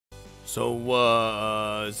So,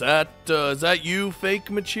 is that you, fake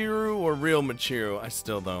Michiru, or real Michiru? I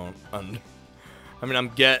still don't. I mean, I'm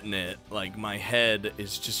getting it. Like, my head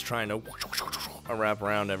is just trying to wrap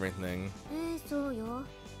around everything.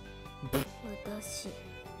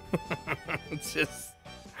 It's just...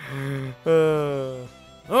 oh,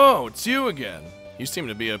 it's you again. You seem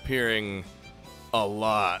to be appearing a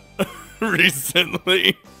lot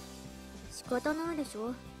recently. 仕方ないでし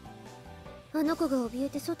ょ。あの子が怯え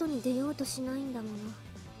て外に出ようとしないんだもの。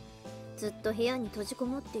ずっと部屋に閉じこ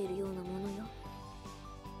もっているようなものよ。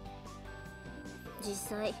実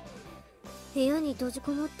際、部屋に閉じ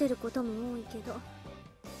こもってることも多いけど。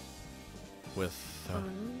With あの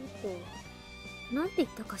子、なんて言っ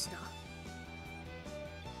たかしら。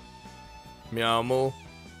Meowmal?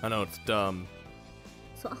 I know it's dumb.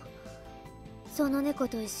 その猫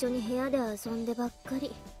と一緒に部屋で遊んでばっか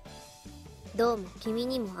り。どうも君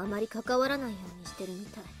にもあまり関わらないようにしてるみ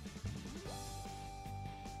たい。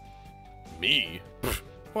Me?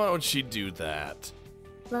 Why would she do that?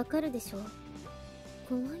 わかるでしょ。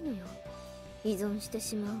怖いのよ。依存して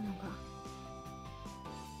しまうのが。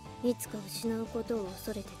いつか失うことを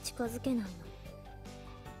恐れて近づけないの。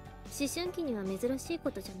思春期には珍しい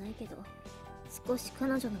ことじゃないけど、少し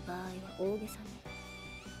彼女の場合は大げさね。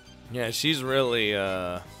Yeah, she's really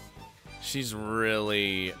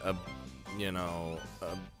you know,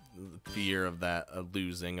 fear of that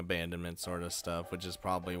losing, abandonment sort of stuff, which is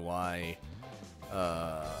probably why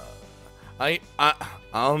I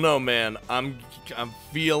don't know, man. I'm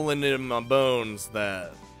feeling it in my bones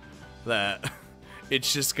that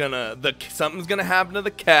it's just something's gonna happen to the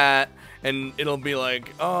cat, and it'll be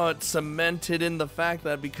like, oh, it's cemented in the fact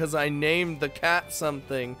that because I named the cat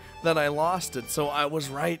something that I lost it, so I was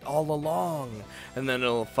right all along, and then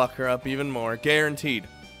it'll fuck her up even more, guaranteed.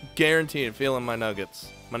 Guaranteed. Feeling my nuggets.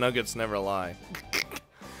 My nuggets never lie.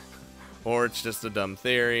 Or it's just a dumb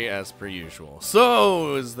theory, as per usual.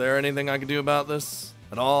 So, is there anything I can do about this?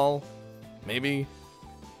 At all? Maybe?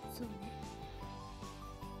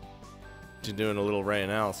 She's doing a little Ray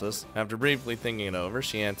analysis. After briefly thinking it over,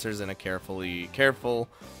 she answers in a careful,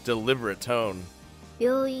 deliberate tone.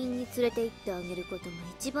 病院に連れて行ってあげることが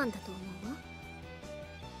一番だと思うわ。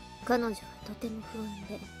彼女はとても不安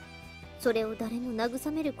で、それを誰も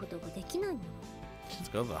慰めることができないもの。Let's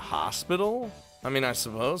go to the hospital? I mean, I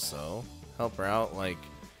suppose so. Help her out, like,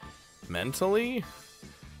 mentally?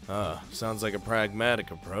 Sounds like a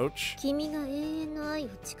pragmatic approach. 君が永遠の愛を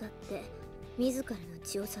誓って自らの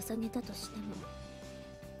血を捧げたとしても、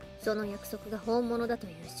その約束が本物だと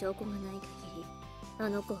いう証拠がない限り、あ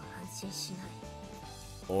の子は安心しない。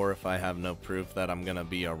Or if I have no proof that I'm gonna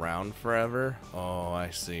be around forever? Oh,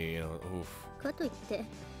 I see. Oof. かといって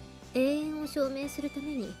永遠を証明するた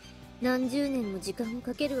めに何十年も時間を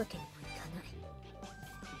かけるわけにもいか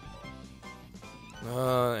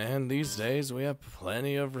ない。And these days we have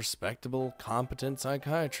plenty of respectable, competent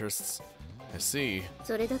psychiatrists. I see.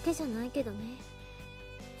 それだけじゃないけどね。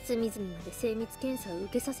隅々まで精密検査を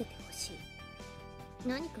受けさせてほしい。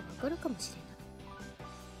何かわかるかもしれない。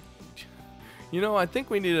You know, I think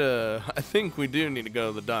we do need to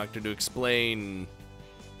go to the doctor to explain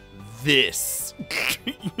this.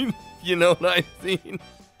 You know what I mean?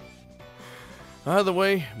 Either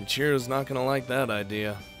way, Michiru's not gonna like that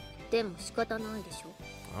idea. でも仕方ないでしょ。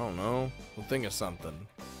I don't know. We'll think of something.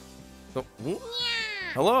 Oh,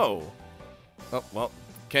 hello. Oh, well,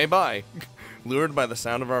 okay, bye. Lured by the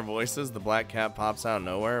sound of our voices, the black cat pops out of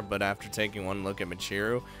nowhere, but after taking one look at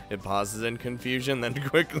Michiru, it pauses in confusion, then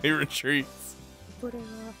quickly retreats. これは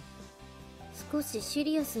少しシ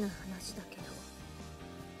リアスな話だけど。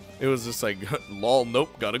It was just like, lol,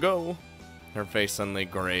 nope, gotta go. Her face suddenly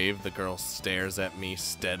grave. The girl stares at me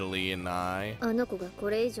steadily in the eye. あの子が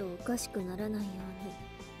これ以上おかしくならないように、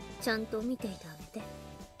ちゃんと見ていてあげて。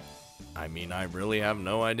I mean, I really have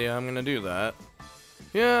no idea I'm gonna do that.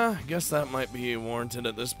 Yeah, I guess that might be warranted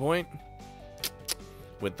at this point.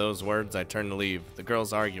 With those words, I turn to leave. The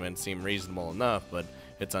girl's arguments seem reasonable enough, but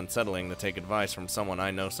it's unsettling to take advice from someone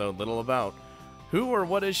I know so little about. Who or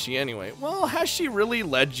what is she anyway? Well, has she really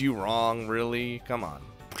led you wrong, really? Come on.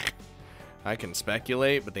 I can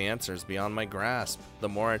speculate, but the answer is beyond my grasp. The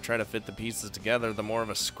more I try to fit the pieces together, the more of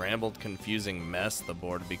a scrambled, confusing mess the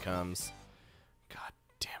board becomes. God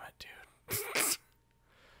damn it, dude.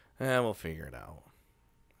 We'll figure it out.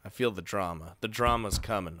 I feel the drama. The drama's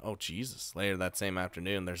coming. Oh, Jesus. Later that same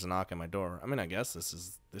afternoon, there's a knock at my door. I mean, I guess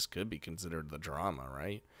this could be considered the drama,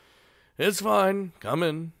 right? It's fine. Come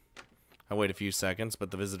in. I wait a few seconds, but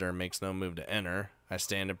the visitor makes no move to enter. I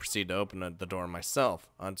stand and proceed to open the door myself.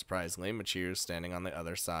 Unsurprisingly, Michiru is standing on the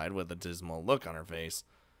other side with a dismal look on her face.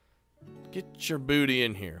 Get your booty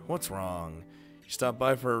in here. What's wrong? You stopped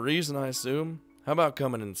by for a reason, I assume? How about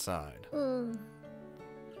coming inside?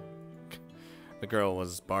 The girl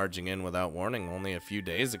was barging in without warning only a few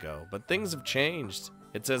days ago, but things have changed.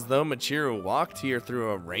 It's as though Michiru walked here through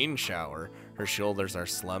a rain shower. Her shoulders are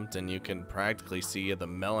slumped and you can practically see the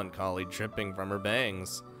melancholy dripping from her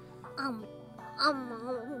bangs.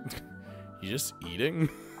 You just eating?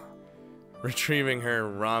 Retrieving her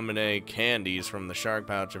ramune candies from the shark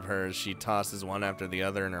pouch of hers, she tosses one after the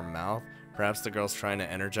other in her mouth. Perhaps the girl's trying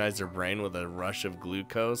to energize her brain with a rush of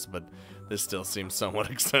glucose, but this still seems somewhat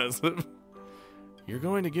excessive. You're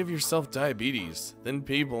going to give yourself diabetes. Then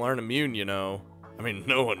people aren't immune, you know. I mean,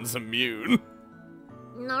 no one's immune.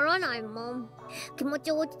 ならないもん。気持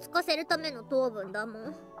ちを落ち着かせるための糖分だ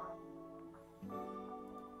もん。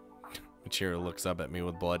Michiru looks up at me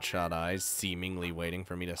with bloodshot eyes, seemingly waiting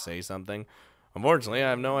for me to say something. Unfortunately, I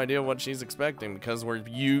have no idea what she's expecting because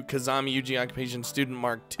I'm Yuji Occupation Student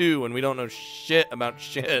Mark II and we don't know shit about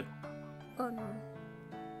shit.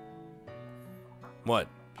 What?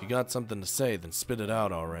 If you got something to say, then spit it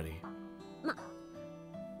out already.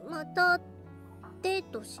 またデー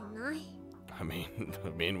トしない? I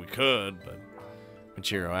mean, we could, but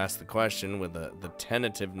Michiru asked the question with the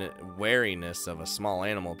tentative wariness of a small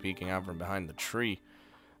animal peeking out from behind the tree.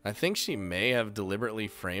 I think she may have deliberately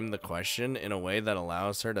framed the question in a way that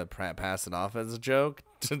allows her to pass it off as a joke,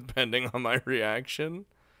 depending on my reaction.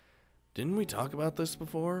 Didn't we talk about this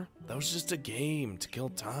before? That was just a game to kill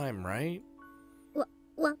time, right?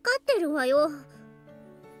 わかってるわよ。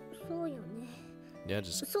そうよね。Yeah,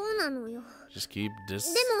 そうなのよ。just keep this.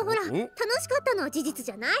 でもほら、楽しかったのは事実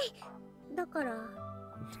じゃない？だから、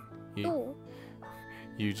どう？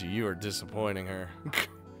 Yuji, you are disappointing her.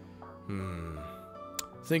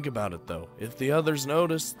 Think about it though. If the others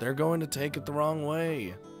notice, they're going to take it the wrong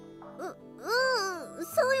way.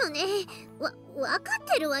 そうよね。わかっ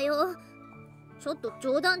てるわよ。ちょっと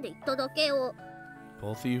冗談で言っただけよ。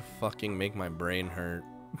Both of you fucking make my brain hurt.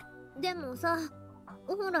 でもさ、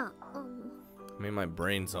ほら、I mean, my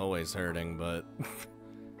brain's always hurting, but...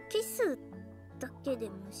 キスだけで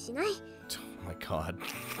もしない? Oh my god.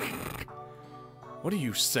 What are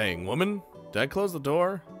you saying, woman? Did I close the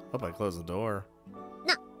door? Hope I closed the door.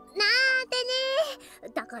 なんで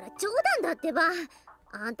ね。だから冗談だってば。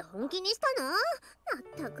あんた本気にしたの？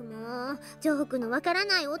まったくもう、ジョークのわから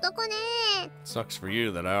ない男ね。Sucks for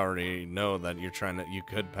you that I already know that you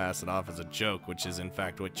could pass it off as a joke, which is in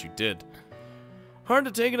fact what you did. Hard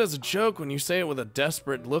to take it as a joke when you say it with a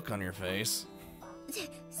desperate look on your face. 切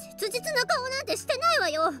実な顔なんてしてないわ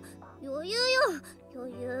よ。余裕よ、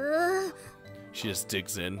余裕。She just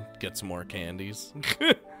digs in, gets more candies.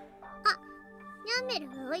 あ、ニャンメル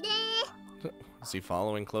おいで。Is he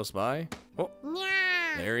following close by? Oh, にゃ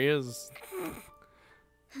ー。 there he is.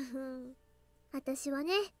 私は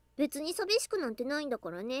ね、別に寂しくなんてないんだか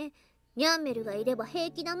らね。ニャンメルがいれば平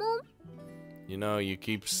気だもん。You know, you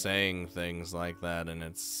keep saying things like that, and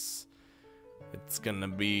it's gonna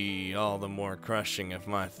be all the more crushing if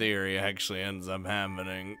my theory actually ends up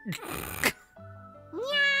happening.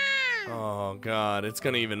 Oh god, it's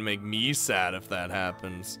gonna even make me sad if that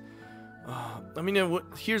happens. I mean,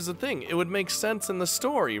 here's the thing. It would make sense in the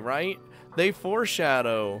story, right? They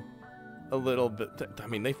foreshadow a little bit. I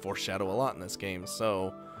mean, they foreshadow a lot in this game,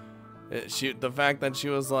 so... the fact that she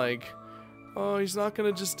was like, oh, he's not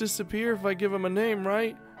gonna just disappear if I give him a name,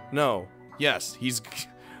 right? No. Yes,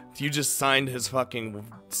 you just signed his fucking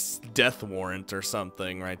death warrant or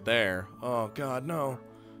something right there. Oh god, no.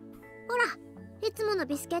 ほら、いつもの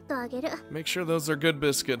ビスケットあげる。 Make sure those are good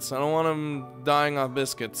biscuits. I don't want him dying off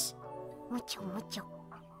biscuits. もちょもちょ。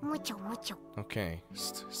もちょもちょ。 Okay,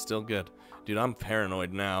 still good. Dude, I'm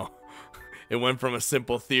paranoid now. It went from a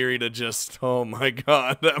simple theory to just, oh my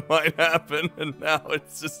god, that might happen, and now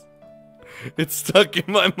it's stuck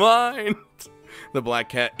in my mind. The black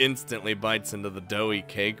cat instantly bites into the doughy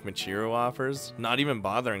cake Michiru offers, not even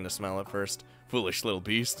bothering to smell it first. Foolish little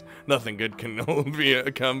beast. Nothing good can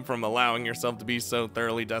come from allowing yourself to be so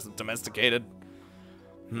thoroughly domesticated.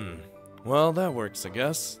 Well, that works, I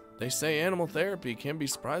guess. They say animal therapy can be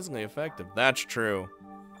surprisingly effective. That's true.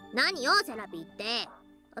 何よ、セラピーって。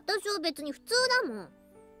私は別に普通だもん。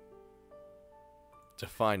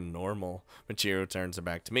Define normal. Michiru turns her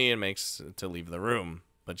back to me and makes to leave the room,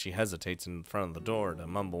 but she hesitates in front of the door to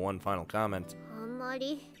mumble one final comment. あんま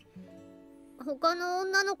り他の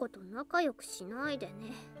女の子と仲良くしないでね。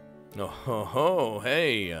 Oh, ho, ho,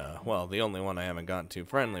 hey, well, the only one I haven't gotten too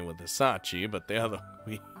friendly with is Sachi, but the other...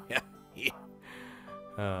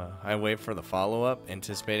 I wait for the follow-up,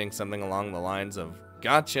 anticipating something along the lines of,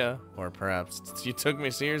 Gotcha. Or perhaps you took me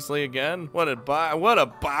seriously again? What a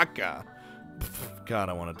baka. God,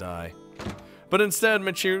 I want to die. But instead,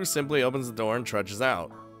 Michiru simply opens the door and trudges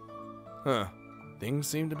out. Huh. Things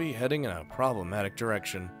seem to be heading in a problematic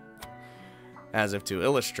direction. As if to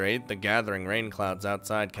illustrate, the gathering rain clouds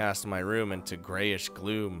outside cast my room into grayish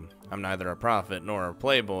gloom. I'm neither a prophet nor a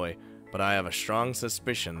playboy, but I have a strong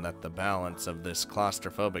suspicion that the balance of this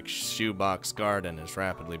claustrophobic shoebox garden is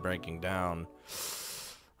rapidly breaking down.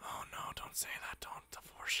 Oh no, don't say that. Don't. The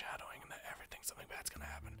foreshadowing that something bad's gonna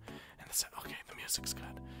happen. And okay, the music's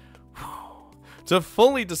good. Whew. To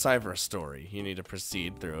fully decipher a story, you need to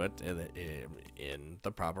proceed through it in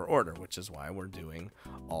the proper order, which is why we're doing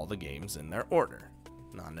all the games in their order.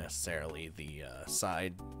 Not necessarily the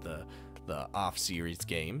the off-series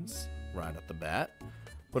games right at the bat,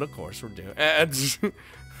 but of course we're doing. I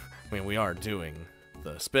mean, we are doing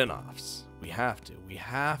the spin-offs. We have to.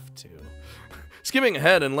 Skipping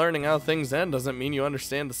ahead and learning how things end doesn't mean you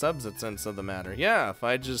understand the substance of the matter. Yeah, if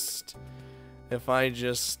I just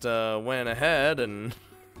went ahead and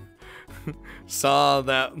saw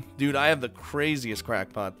that, dude, I have the craziest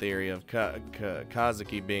crackpot theory of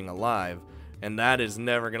Kazuki being alive, and that is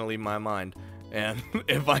never gonna leave my mind. And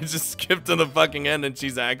if I just skip to the fucking end and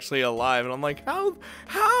she's actually alive, and I'm like, how?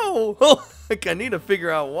 Like, I need to figure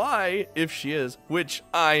out why, if she is, which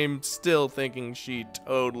I'm still thinking she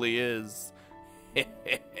totally is.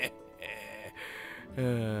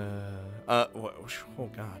 Oh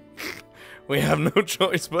god. We have no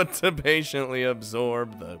choice but to patiently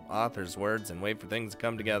absorb the author's words and wait for things to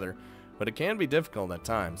come together. But it can be difficult at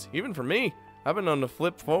times. Even for me, I've been known to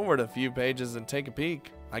flip forward a few pages and take a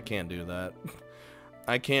peek. I can't do that.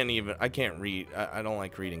 I can't read. I don't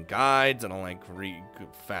like reading guides. I don't like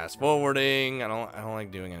fast forwarding. I don't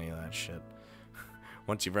like doing any of that shit.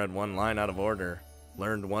 Once you've read one line out of order,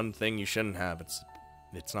 learned one thing you shouldn't have,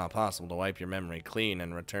 it's not possible to wipe your memory clean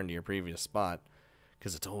and return to your previous spot.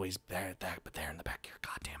 Because it's always there in the back of your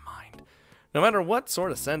goddamn mind. No matter what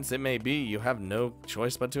sort of sense it may be, you have no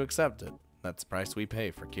choice but to accept it. That's the price we pay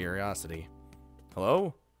for curiosity.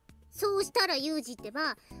 Hello? そうしたらユージって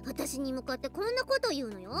ば、私に向かってこんなこと言う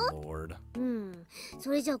のよ。Lord. そ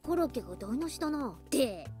れじゃコロッケが台無しだな。っ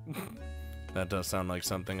て。That does sound like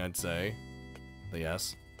something I'd say.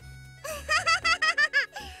 Yes.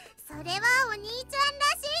 それはお兄ちゃんら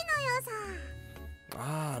しいのよ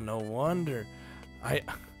さ。Ah, no wonder.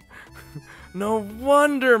 No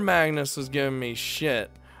wonder Magnus was giving me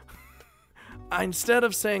shit. Instead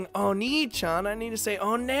of saying Oni-chan, I need to say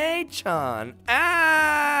One-chan. Ah!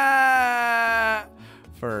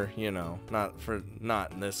 For,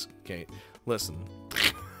 not in this case. Listen.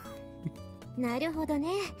 なるほどね。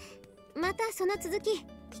またその続き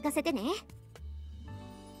聞かせてね。も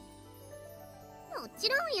ち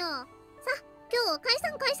ろんよ。さ、今日解散。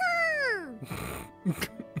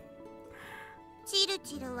チル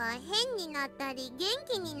チルは変になったり元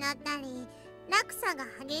気になったり落差が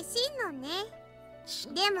激しいのね。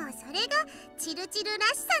でもそれがチルチルら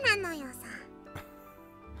しさなのよさ。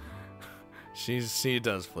She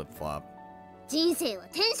does flip-flop. 人生は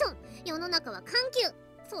テンション、世の中は緩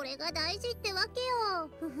急。それが大事ってわけよ。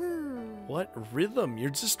ふふん。What rhythm?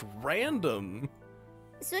 You're just random.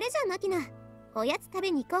 それじゃマキナ、おやつ食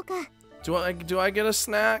べに行こうか。Do I get a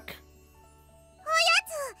snack? おや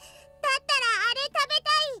つだったらあれ食べ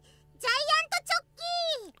たい。ジャイアントチョッキ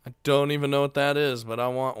ー。 I don't even know what that is, but I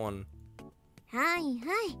want one. はい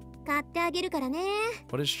はい、買ってあげるからね。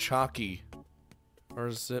What is chalky? Or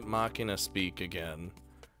is it Machina speak again?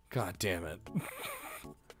 God damn it.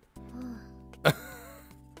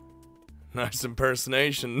 Nice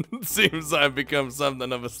impersonation. Seems I've become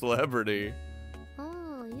something of a celebrity. あ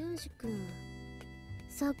あ、ユージ君。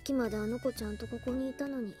さっきまであの子ちゃんとここにいた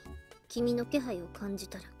のに、君の気配を感じ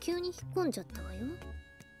たら急に引っ込んじゃったわよ。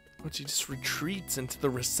But she just retreats into the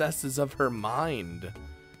recesses of her mind.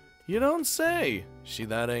 You don't say. She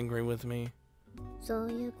that angry with me? そ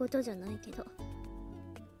ういうことじゃないけど。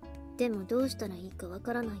でもどうしたらいいかわ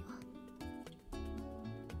からないわ。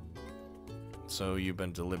So you've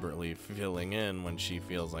been deliberately filling in when she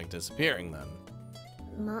feels like disappearing then?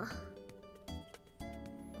 まあ。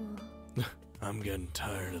I'm getting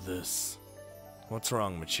tired of this. What's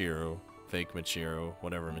wrong, Michiru? Fake Michiru,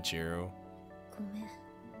 whatever Michiru. ごめん。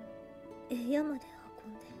部屋まで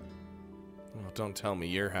運んで。Well, don't tell me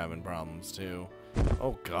you're having problems too.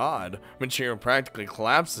 Oh god. Michiru practically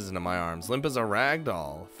collapses into my arms, limp as a rag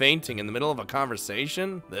doll, fainting in the middle of a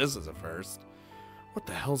conversation? This is a first. What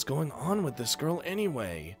the hell's going on with this girl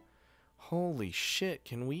anyway? Holy shit,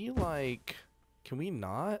 can we Can we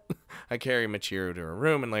not? I carry Michiru to her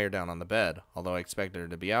room and lay her down on the bed. Although I expected her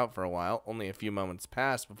to be out for a while, only a few moments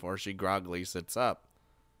pass before she groggily sits up.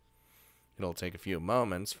 It'll take a few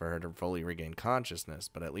moments for her to fully regain consciousness,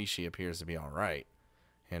 but at least she appears to be alright.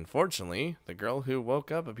 And fortunately, the girl who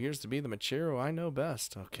woke up appears to be the Michiru I know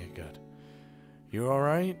best. Okay, good. You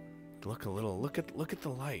alright? Look at the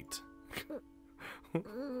light.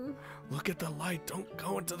 Look at the light. Don't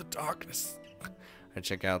go into the darkness. I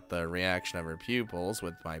check out the reaction of her pupils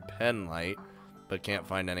with my pen light, but can't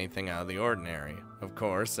find anything out of the ordinary. Of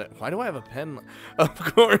course, why do I have a pen? Of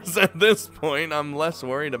course, at this point, I'm less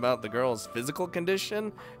worried about the girl's physical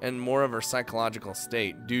condition and more of her psychological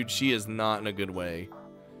state. Dude, she is not in a good way.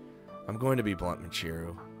 I'm going to be blunt,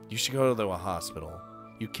 Michiru. You should go to a hospital.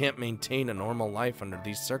 You can't maintain a normal life under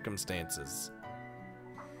these circumstances.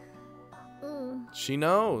 She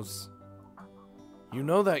knows. You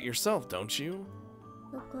know that yourself, don't you?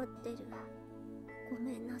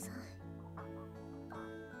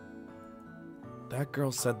 That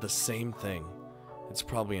girl said the same thing. It's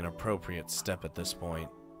probably an appropriate step at this point.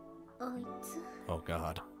 Oh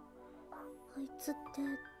god.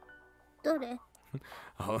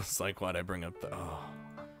 Oh, it's like why'd I bring up the...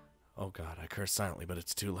 Oh god, I curse silently, but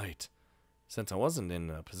it's too late. Since I wasn't in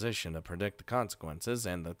a position to predict the consequences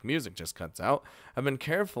and the music just cuts out, I've been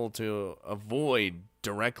careful to avoid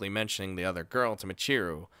directly mentioning the other girl to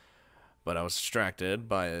Michiru. But I was distracted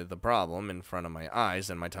by the problem in front of my eyes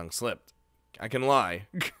and my tongue slipped. I can lie.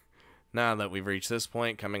 Now that we've reached this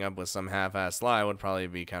point, coming up with some half-assed lie would probably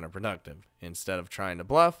be counterproductive. Instead of trying to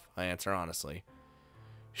bluff, I answer honestly.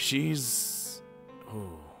 She's...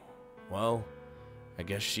 Oh, well, I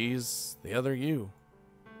guess she's the other you.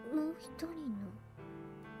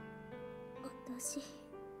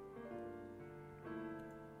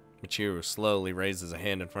 Michiru slowly raises a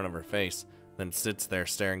hand in front of her face, then sits there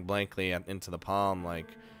staring blankly into the palm like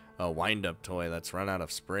a wind-up toy that's run out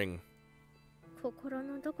of spring.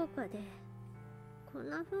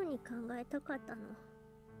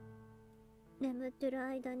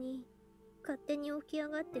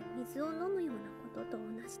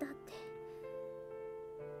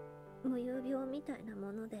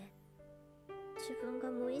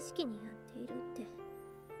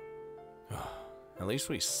 At least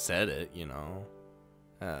we said it, you know.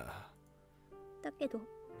 だけど、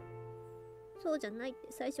そうじゃないって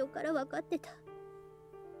最初から分かってた。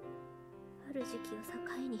ある時期を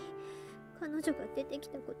境に彼女が出てき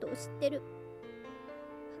たことを知ってる。は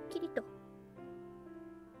っきりと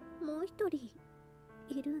もう一人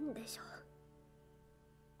いるんでしょ。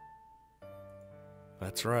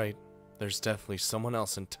That's right. There's definitely someone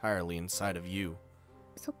else entirely inside of you.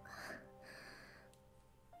 そっか。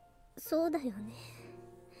そうだよね。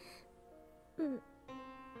うん。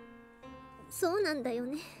そうなんだよ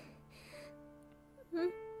ね。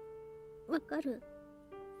わかる。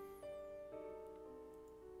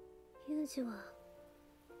ユージは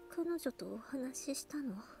彼女とお話しした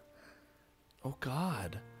の？ Oh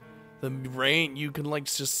god. The rain, you can like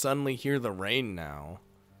just suddenly hear the rain now.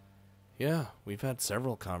 Yeah, we've had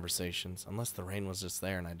several conversations, unless the rain was just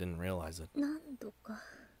there and I didn't realize it. 何度か。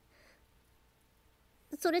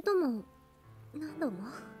それとも何度も？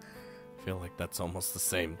 I feel like that's almost the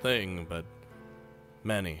same thing, but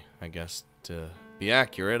many, I guess. To be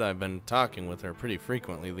accurate, I've been talking with her pretty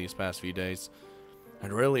frequently these past few days.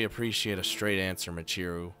 I'd really appreciate a straight answer,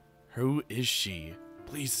 Michiru. Who is she?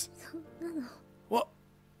 Please. そんなの。What?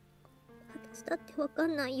 私だってわか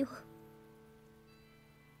んないよ。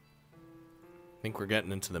I think we're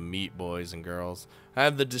getting into the meat, boys and girls. I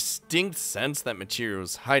have the distinct sense that Michiru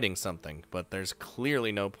is hiding something, but there's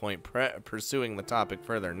clearly no point pursuing the topic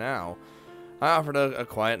further now. I offered a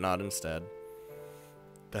quiet nod instead.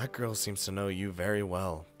 That girl seems to know you very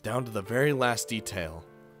well, down to the very last detail.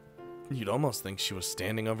 You'd almost think she was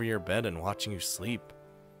standing over your bed and watching you sleep.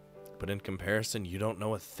 But in comparison, you don't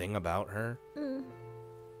know a thing about her?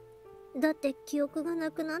 だって記憶がな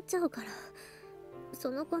くなっちゃうから、そ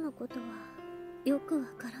の子のことはよくわ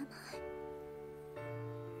からない。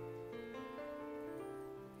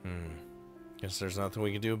Guess there's nothing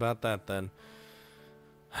we can do about that then.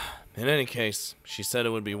 In any case, she said it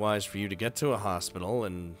would be wise for you to get to a hospital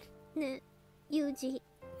and... ね、ユージ。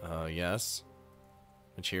Yes?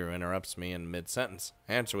 Michiru interrupts me in mid-sentence.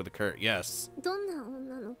 Answer with a curt yes. どんな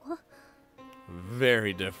女の子？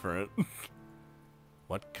 Very different.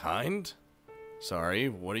 What kind? Sorry,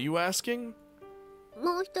 what are you asking?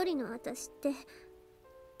 もう一人の私って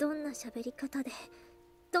どんな喋り方で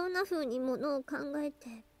どんな風にものを考え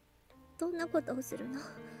てどんなことをするの？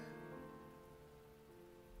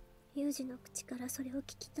ユージの口からそれを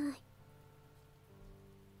聞きたい。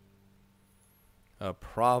A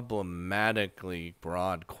problematically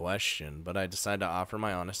broad question, but I decided to offer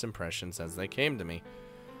my honest impressions as they came to me.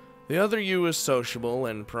 The other you is sociable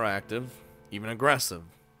and proactive, even aggressive.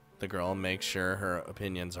 The girl makes sure her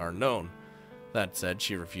opinions are known. That said,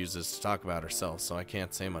 she refuses to talk about herself, so I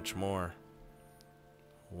can't say much more.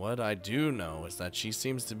 What I do know is that she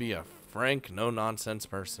seems to be a frank, no-nonsense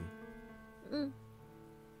person.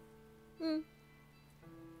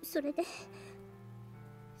 それで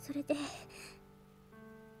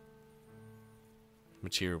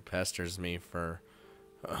Michiru pesters me for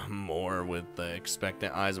more with the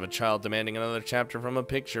expectant eyes of a child demanding another chapter from a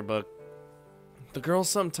picture book. The girl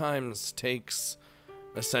sometimes takes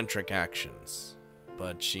eccentric actions,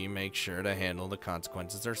 but she makes sure to handle the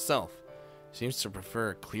consequences herself. Seems to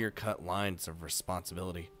prefer clear-cut lines of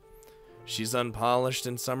responsibility. She's unpolished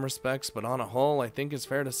in some respects, but on a whole, I think it's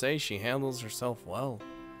fair to say she handles herself well.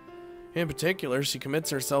 In particular, she commits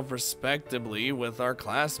herself respectably with our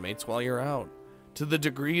classmates while you're out, to the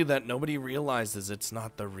degree that nobody realizes it's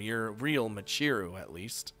not the real Michiru, at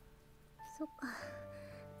least. そっか。や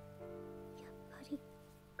っぱり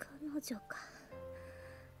彼女か。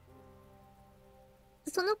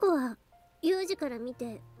その子はユージから見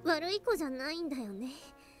て悪い子じゃないんだよね。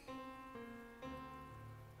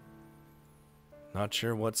Not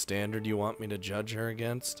sure what standard you want me to judge her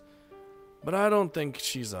against, but I don't think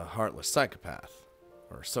she's a heartless psychopath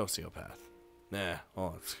or a sociopath.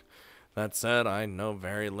 That said, I know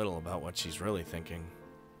very little about what she's really thinking.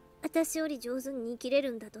 私より上手に生きれ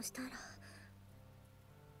るんだとしたら、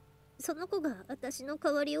その子が私の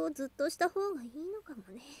代わりをずっとした方がいいのか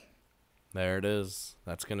もね。There it is.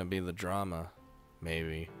 That's gonna be the drama.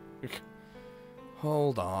 Maybe.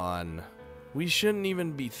 Hold on. We shouldn't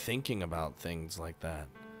even be thinking about things like that.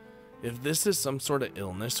 If this is some sort of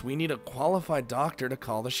illness, we need a qualified doctor to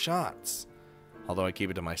call the shots. Although I keep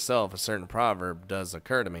it to myself, a certain proverb does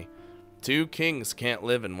occur to me. 2 kings can't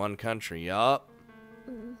live in 1 country, yup.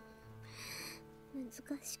 難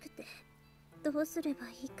しくて、どうすれば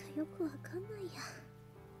いいかよくわかんないや。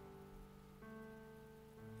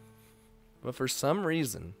But for some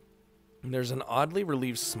reason, there's an oddly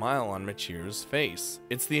relieved smile on Michiru's face.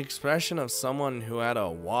 It's the expression of someone who had a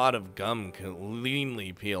wad of gum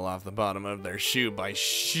cleanly peel off the bottom of their shoe by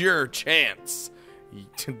sheer chance.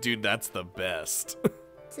 Dude, that's the best.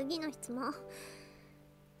 次の質問。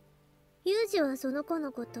ユージはその子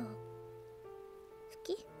のこと好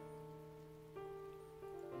き？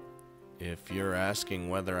 If you're asking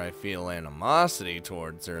whether I feel animosity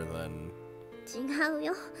towards her, then... 違う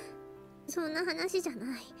よ。そんな話じゃ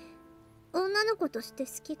ない。女の子として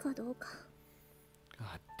好きかどうか。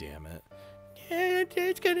God damn it. Yeah,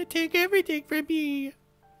 it's gonna take everything from me.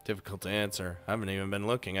 Difficult to answer. I haven't even been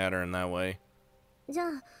looking at her in that way. じゃ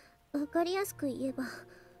あ、わかりやすく言えば、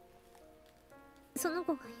その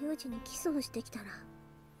子がユージにキスをしてきたら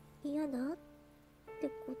嫌だって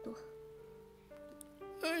こと。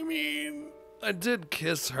I mean, I did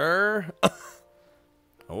kiss her. I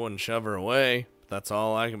wouldn't shove her away. That's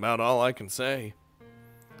about all I can say.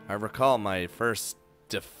 I recall my first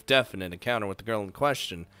definite encounter with the girl in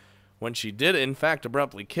question. When she did in fact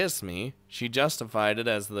abruptly kiss me, she justified it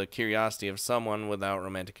as the curiosity of someone without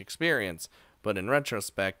romantic experience. But in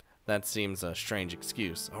retrospect, that seems a strange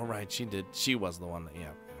excuse. Oh right, she did. She was the one that,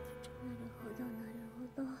 yeah. なる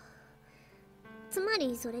ほど。つま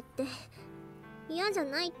りそれって嫌じゃ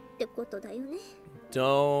ないってことだよね。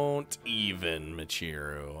Don't even,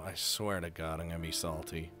 Michiru. I swear to God, I'm gonna be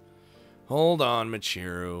salty. Hold on,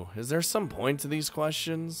 Michiru. Is there some point to these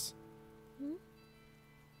questions?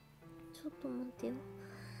 ちょっと待ってよ。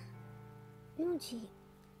ユージ、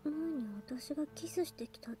前に私がキスして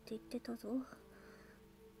きたって言ってたぞ。ね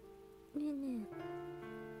えね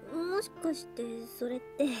え、もしかしてそれっ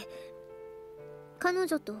て彼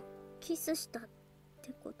女とキスしたっ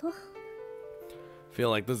てこと？ Feel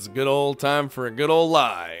like this is a good old time for a good old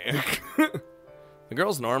lie. The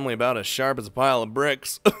girl's normally about as sharp as a pile of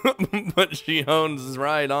bricks, but she hones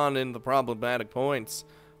right on in the problematic points.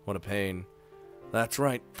 What a pain. That's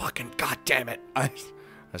right. Fucking goddamn it. I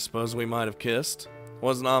suppose we might have kissed.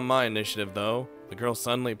 Wasn't on my initiative, though. The girl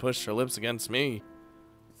suddenly pushed her lips against me.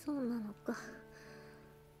 そうなのか。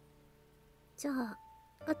じゃあ、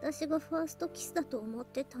私がファーストキスだと思っ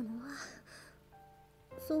てたのは、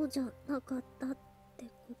そうじゃなかったって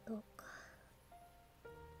ことか。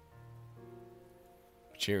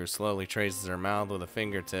Michiru slowly traces her mouth with a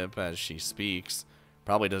fingertip as she speaks.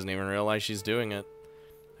 Probably doesn't even realize she's doing it.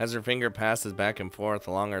 As her finger passes back and forth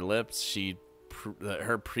along her lips,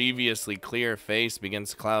 her previously clear face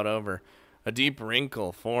begins to cloud over. A deep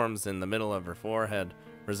wrinkle forms in the middle of her forehead,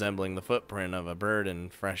 resembling the footprint of a bird in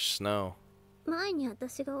fresh snow. 前に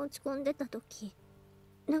私が落ち込んでた時、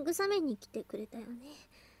慰めに来てくれたよね。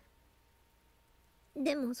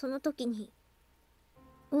でもその時に、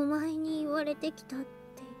お前に言われてきたって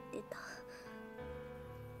言って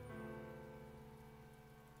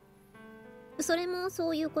た。それもそ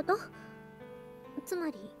ういうこと？つ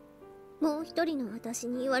まり、もう一人の私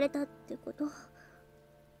に言われたってこと？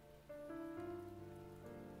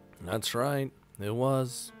 That's right. It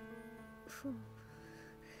was. ふう、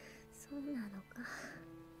そうなのか。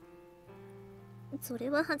そ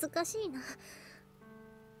れは恥ずかしいな。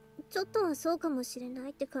ちょっとはそうかもしれな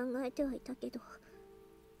いって考えてはいたけど、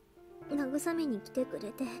慰めに来てく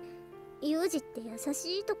れて、ユージって優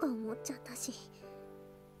しいとか思っちゃったし。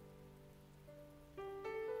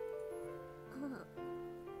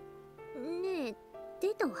ねえ、デ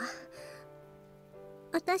ートは？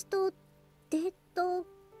私とデート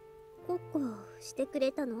ごっこしてく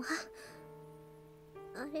れたのは？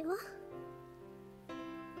あれは？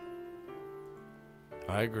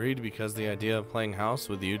 I agreed because the idea of playing house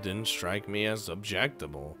with you didn't strike me as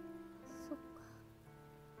objectable. そっ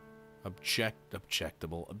か。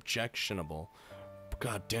Objectionable.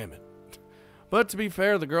 God damn it. But to be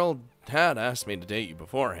fair, the girl had asked me to date you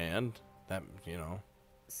beforehand. That, you know.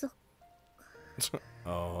 そっ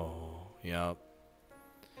Oh, yeah.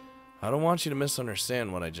 I don't want you to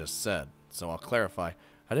misunderstand what I just said, so I'll clarify.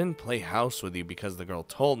 I didn't play house with you because the girl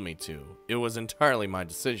told me to. It was entirely my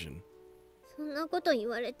decision. そんなこと言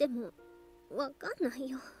われてもわかんない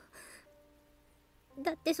よ。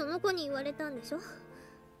だってその子に言われたんでしょ。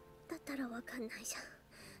だったらわかんないじゃ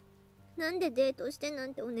ん。なんでデートしてな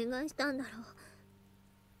んてお願いしたんだろう。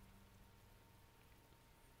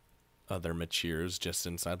Other Michiru's just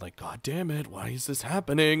inside like, God damn it, why is this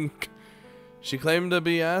happening? She claimed to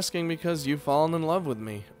be asking because you've fallen in love with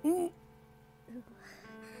me. Ooh.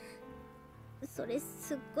 それ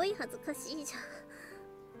すっごい恥ずかしいじゃん。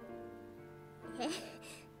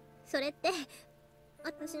それって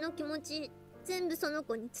私の気持ち全部その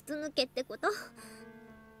子に筒抜けってこと？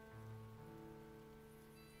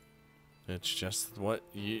 It's just what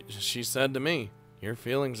she said to me. Your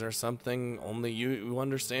feelings are something only you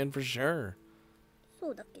understand for sure.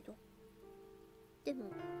 そうだけど、で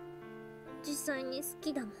も実際に好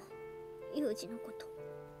きだもん、ユージのこ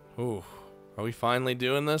と。 Ooh. Are we finally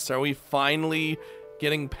doing this? Are we finally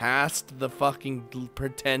getting past the fucking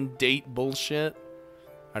pretend date bullshit?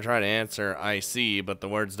 I try to answer, I see, but the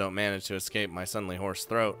words don't manage to escape my suddenly hoarse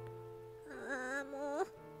throat. ああ、もう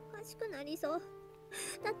おかしくなりそう。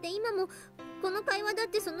だって今もこの会話だっ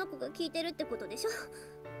てその子が聞いてるってことでしょ。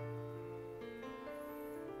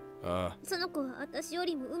その子は私よ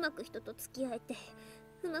りもうまく人と付き合えて、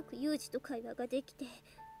うまくユージと会話ができて、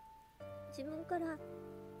自分から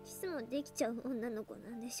キスもできちゃう女の子な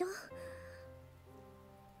んでしょ。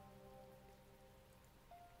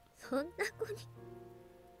そんな子に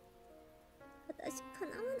私か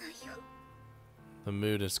なわないよ。 The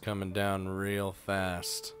mood is coming down real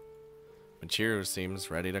fast. Michiru seems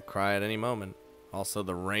ready to cry at any moment. Also,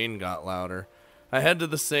 the rain got louder. I head to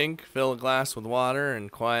the sink, fill a glass with water,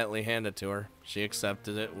 and quietly hand it to her. She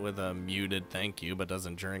accepted it with a muted thank you, but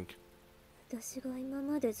doesn't drink. 私が今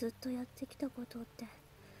までずっとやってきたことって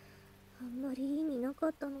あんまり意味なか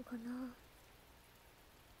ったのかな。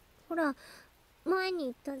ほら、前に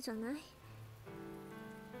言ったじゃない。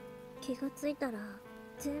気がついたら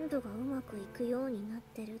全部がうまくいくようになっ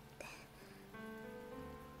てるって。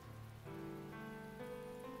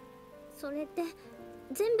それって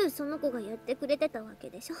全部その子がやってくれてたわ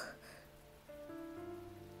けでしょ。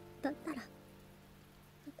だったら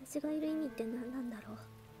私がいる意味って何なんだろう。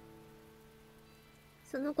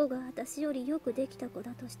その子が私よりよくできた子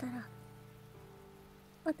だとしたら、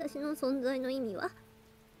私の存在の意味は？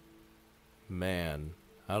 Man,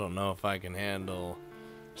 I don't know if I can handle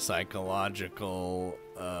psychological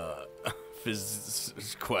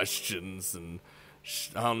questions and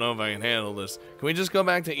I don't know if I can handle this. Can we just go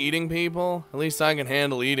back to eating people? At least I can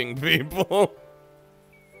handle eating people.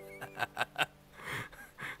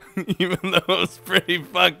 Even though it's pretty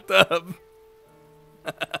fucked up.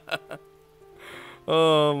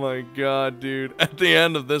 Oh my god, dude. At the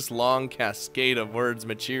end of this long cascade of words,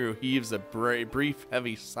 Michiru heaves a brief,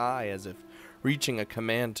 heavy sigh as if reaching a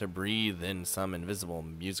command to breathe in some invisible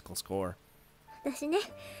musical score. 私ね、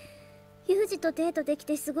ユージとデートでき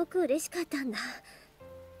てすごく嬉しかったんだ。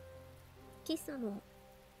キスも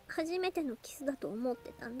初めてのキスだと思っ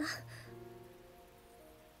てたんだ。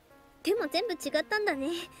でも全部違ったんだね。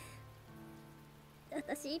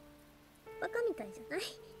私バカみたいじゃない？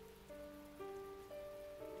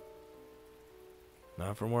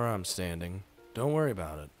 Not from where I'm standing. Don't worry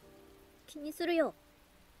about it. 気にするよ。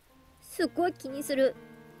すっごい気にする。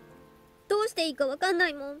どうしていいかわかんな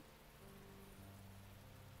いもん。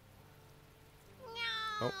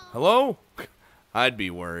Oh, hello? I'd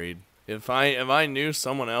be worried. If I knew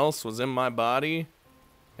someone else was in my body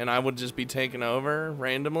and I would just be taken over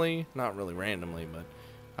randomly, not really randomly, but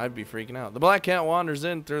I'd be freaking out. The black cat wanders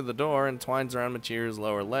in through the door and twines around Michiru's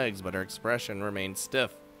lower legs, but her expression remains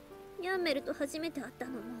stiff. ヤンメルと初めて会った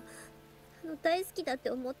のも、大好きだって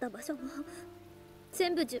思った場所も、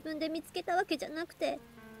全部自分で見つけたわけじゃなくて、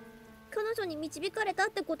彼女に導かれた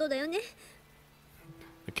ってことだよね。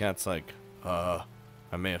The cat's like, I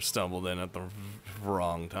may have stumbled in at the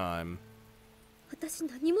wrong time. 私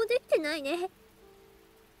何もできてないね。泣い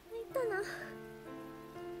たな。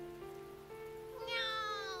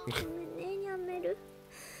ごめんね、ニャンメル。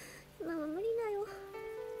今は無理だよ。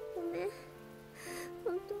ごめん。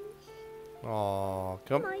本当に。Aw,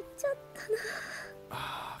 参っちゃった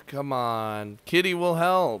な。come on. Kitty will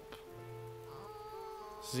help.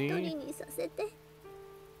 一 See? 人にさせて。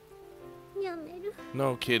ニャンメル。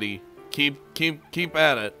 No, Kitty. Keep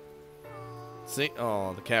at it. See?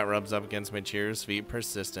 Oh, the cat rubs up against Michiru's feet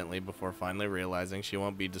persistently before finally realizing she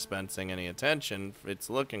won't be dispensing any attention it's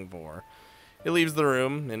looking for. It leaves the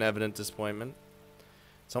room in evident disappointment.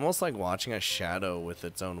 It's almost like watching a shadow with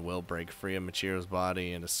its own will break free of Michiru's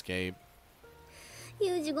body and escape.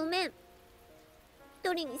 ユージごめん。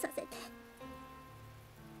一人にさせて。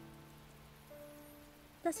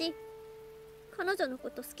私、彼女のこ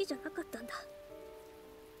と好きじゃなかったんだ。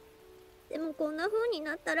でもこんな風に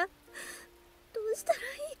なったら、どうしたらい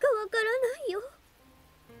いかわからないよ。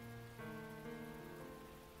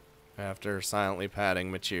After silently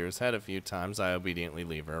patting Michiru's head a few times, I obediently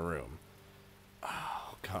leave her room.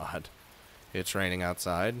 Oh, God. It's raining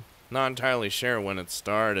outside. Not entirely sure when it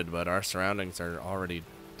started, but our surroundings are already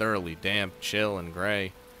thoroughly damp, chill, and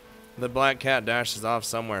gray. The black cat dashes off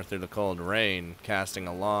somewhere through the cold rain, casting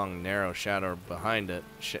a long, narrow shadow behind it.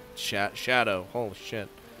 Shadow. Holy shit.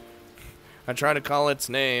 I try to call its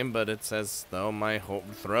name, but it's as though my whole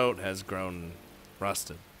throat has grown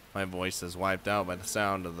rusted. My voice is wiped out by the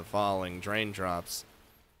sound of the falling raindrops.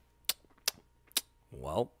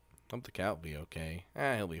 Well, hope the cat will be okay.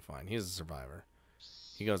 He'll be fine. He's a survivor.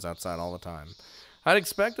 He goes outside all the time. I'd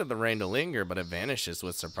expected the rain to linger, but it vanishes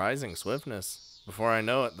with surprising swiftness. Before I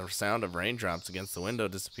know it, the sound of raindrops against the window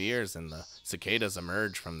disappears, and the cicadas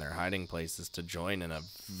emerge from their hiding places to join in a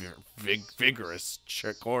vigorous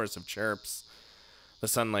chorus of chirps. The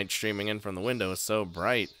sunlight streaming in from the window is so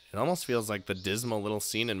bright, it almost feels like the dismal little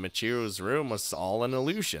scene in Michiru's room was all an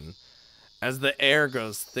illusion. As the air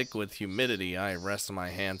grows thick with humidity, I rest my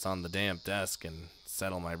hands on the damp desk and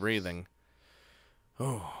settle my breathing.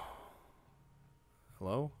 Oh.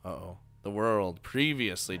 Hello? Uh-oh. The world,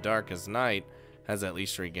 previously dark as night, has at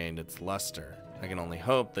least regained its luster. I can only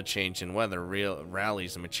hope the change in weather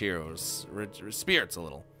rallies Michiru's spirits a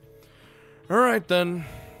little. Alright then.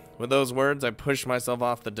 With those words, I push myself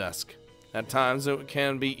off the desk. At times, it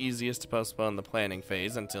can be easiest to postpone the planning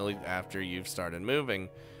phase until after you've started moving.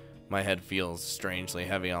 My head feels strangely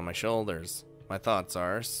heavy on my shoulders. My thoughts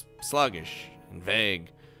are sluggish and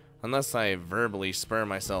vague. Unless I verbally spur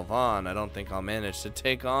myself on, I don't think I'll manage to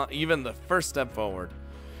take on even the first step forward.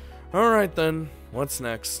 Alright then, what's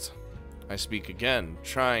next? I speak again,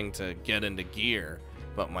 trying to get into gear,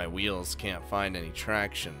 but my wheels can't find any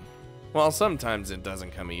traction. Well, sometimes it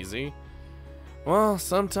doesn't come easy.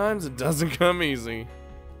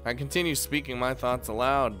 I continue speaking my thoughts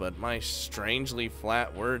aloud, but my strangely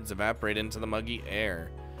flat words evaporate into the muggy air.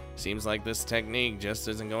 Seems like this technique just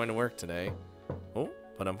isn't going to work today. Oh,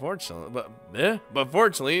 but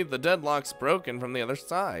fortunately, the deadlock's broken from the other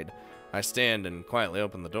side. I stand and quietly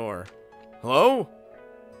open the door. Hello?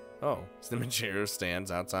 Oh, Michiru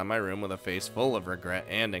stands outside my room with a face full of regret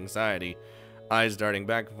and anxiety. Eyes darting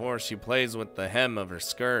back and forth, she plays with the hem of her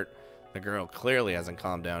skirt. The girl clearly hasn't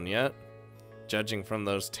calmed down yet. Judging from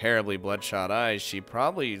those terribly bloodshot eyes, she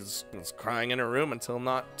probably was crying in her room until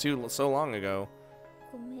not so long ago.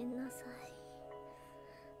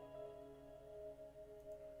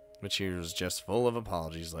 Michiru's just full of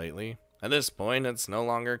apologies lately. At this point, it's no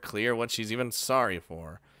longer clear what she's even sorry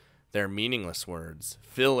for. They're meaningless words,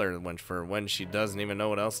 filler for when she doesn't even know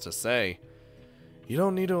what else to say. You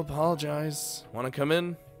don't need to apologize. Want to come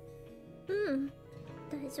in?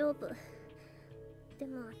 大丈夫。で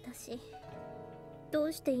も私、ど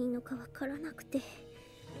うしていいのかわからなくて。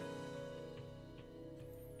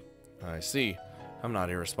I see. I'm not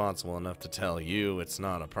irresponsible enough to tell you it's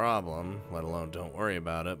not a problem, let alone don't worry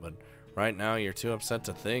about it, but right now you're too upset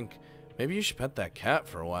to think. Maybe you should pet that cat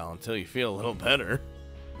for a while until you feel a little better.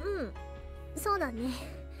 そうだね。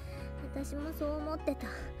私もそう思ってた。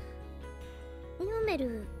ニャメ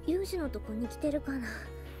ル、ユージのとこに来てるかな。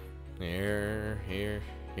 Here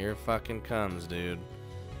fucking comes, dude.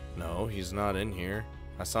 No, he's not in here.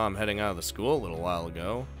 I saw him heading out of the school a little while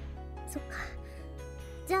ago. そっか。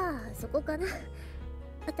じゃあ、そこかな。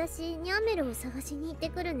私、ニャメルを探しに行って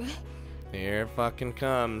くるね。Here fucking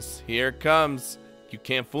comes. Here comes. You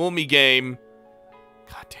can't fool me, game.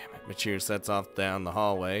 God damn it. Michiru sets off down the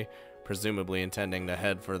hallway, presumably intending to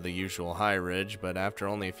head for the usual high ridge, but after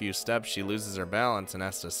only a few steps, she loses her balance and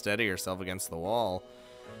has to steady herself against the wall.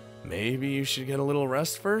 Maybe you should get a little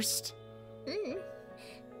rest first?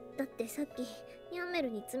 だってさっき、ニャメル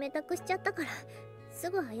に冷たくしちゃったから、す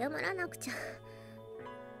ぐ謝らなくちゃ。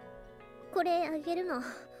これあげるの。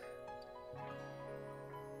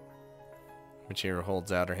Michiru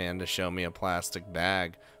holds out her hand to show me a plastic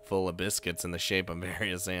bag full of biscuits in the shape of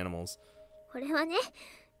various animals. これはね、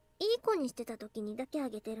いい子にしてた時にだけあ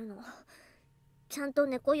げてるの。ちゃんと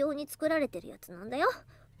猫用に作られてるやつなんだよ。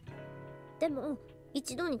でも、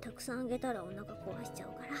一度にたくさんあげたらお腹壊しちゃ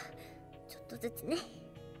うから、ちょっとずつね。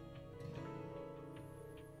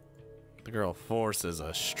The girl forces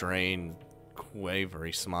a strained,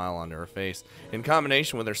 quavery smile onto her face. In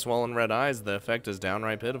combination with her swollen red eyes, the effect is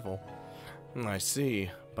downright pitiful. I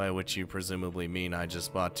see. By which you presumably mean I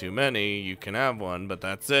just bought too many. You can have one, but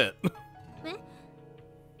that's it. え？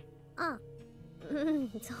あ、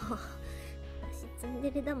そう。私ツン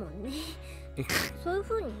デレだもんね。そういう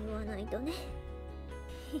風に言わないとね。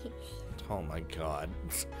Oh my god.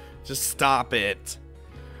 Just stop it.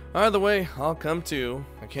 Either way, I'll come too.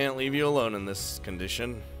 I can't leave you alone in this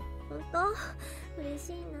condition. 本当？嬉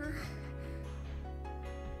しいな。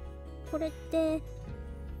これって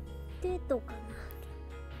デートかな？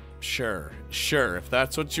 Sure. If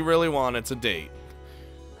that's what you really want, it's a date.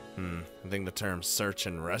 I think the term search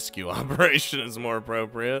and rescue operation is more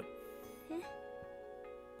appropriate. え？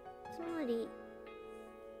つまり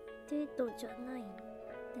デートじゃないんだよ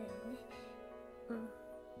ね。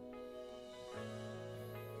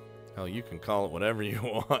Hell, you can call it whatever you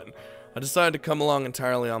want. I decided to come along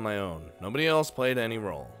entirely on my own. Nobody else played any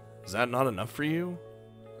role. Is that not enough for you?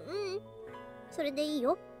 それでいい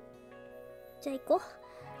よ。じゃあ行こう。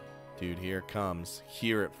Dude, here it comes.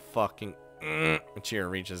 Here it fucking... Michiru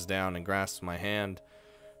reaches down and grasps my hand.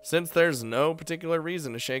 Since there's no particular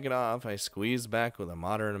reason to shake it off, I squeeze back with a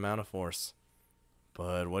moderate amount of force.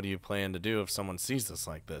 But what do you plan to do if someone sees us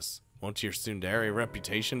like this? Won't your tsundere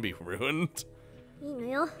reputation be ruined? いいの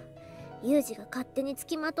よ。ユージが勝手につ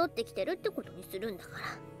きまとってきてるってことにするんだか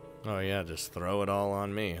ら。Oh yeah, just throw it all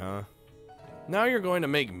on me, huh? Now you're going to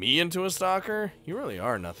make me into a stalker? You really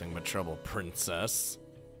are nothing but trouble, princess.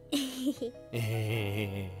 や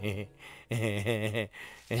め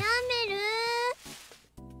る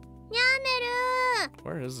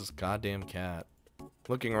Where is this goddamn cat?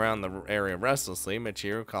 Looking around the area restlessly,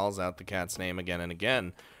 Michiru calls out the cat's name again and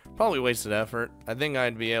again. Probably wasted effort. I think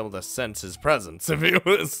I'd be able to sense his presence if he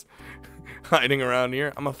was hiding around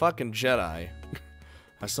here. I'm a fucking Jedi.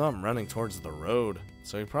 I saw him running towards the road,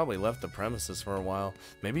 so he probably left the premises for a while.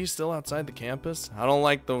 Maybe he's still outside the campus? I don't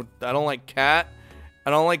like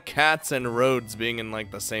cats and roads being in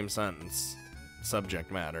like the same sentence.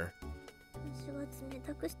 Subject matter. 私は冷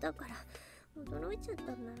たくしたから驚いちゃったん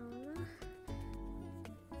だろ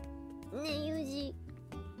うな。ねえユージ、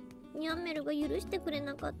ニャンメルが許してくれ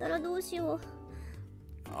なかったらどうしよう。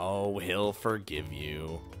Oh, he'll forgive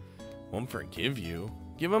you. Won't forgive you?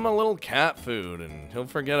 Give him a little cat food and he'll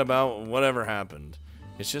forget about whatever happened.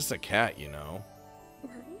 It's just a cat, you know.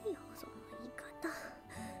 何よその言い方。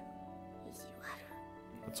意地悪。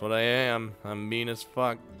 That's what I am. I'm mean as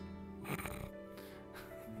fuck.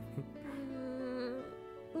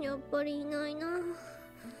 やっぱりいないな。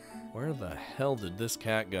 Where the hell did this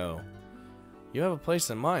cat go? You have a place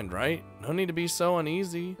in mind, right? No need to be so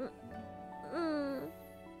uneasy.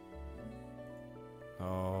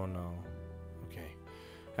 Oh no. Okay.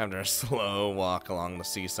 After a slow walk along the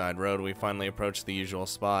seaside road, we finally approach the usual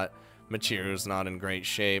spot. Michiru's not in great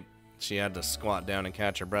shape. She had to squat down and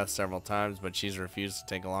catch her breath several times, but she's refused to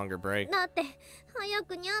take a longer break. だって早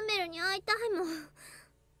くニャンメルに会いたいもん。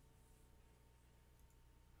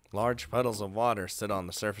 Large puddles of water sit on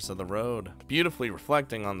the surface of the road, beautifully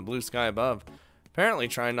reflecting on the blue sky above. Apparently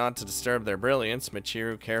trying not to disturb their brilliance,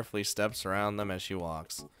 Michiru carefully steps around them as she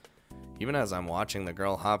walks. Even as I'm watching the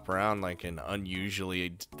girl hop around like an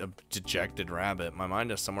unusually dejected rabbit, my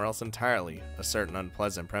mind is somewhere else entirely. A certain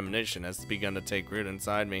unpleasant premonition has begun to take root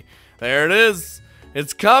inside me. There it is!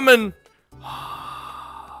 It's coming!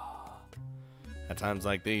 At times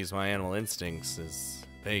like these, my animal instincts is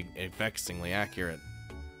vexingly accurate.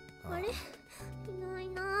 あれいない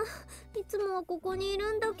な。いつもはここにい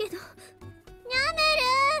るんだけど。ニ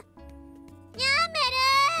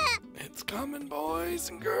It's coming, boys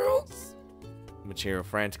and girls. Michiru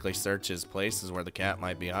frantically searches places where the cat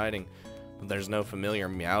might be hiding, but there's no familiar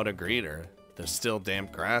meow to greet her. The still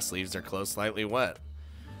damp grass leaves her clothes slightly wet.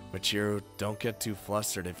 Michiru, don't get too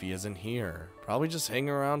flustered if he isn't here. Probably just hanging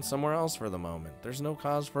around somewhere else for the moment. There's no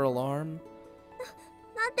cause for alarm.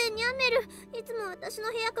 だってニャメル、いつも私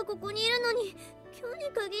の部屋がここにいるのに、今日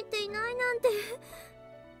に限っていないなんて。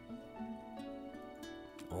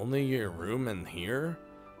Only your room in here?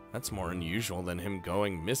 That's more unusual than him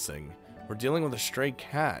going missing. We're dealing with a stray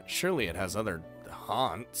cat. Surely it has other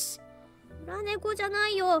haunts. ラネコじゃな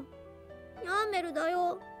いよ。ニャメルだ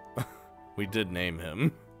よ。We did name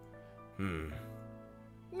him.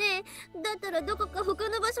 ねえ、だったらどこか他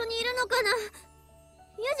の場所にいるのかな。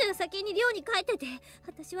ヤジが先に寮に帰ってて、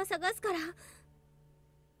私は探すから。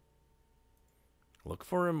Look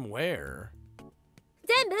for him where?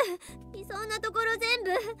 全部いそうなところ全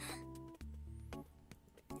部。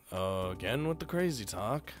Again with the crazy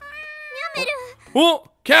talk. ニャメル。 Oh,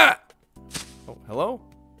 cat! Oh, hello?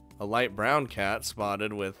 A light brown cat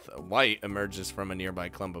spotted with white emerges from a nearby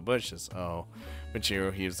clump of bushes. Oh,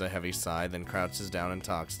 Michiru heaves a heavy sigh, then crouches down and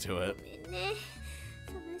talks to it. ごめんね。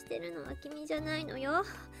探してるのは君じゃないのよ。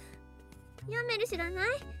ニャメル知らない？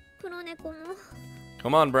黒猫も。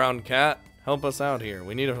Come on, brown cat. Help us out here.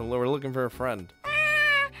 We're looking for a friend.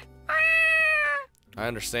 I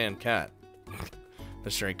understand, cat. The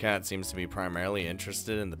stray cat seems to be primarily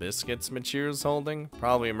interested in the biscuits Michiru's holding.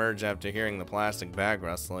 Probably emerged after hearing the plastic bag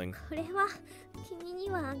rustling. これは君に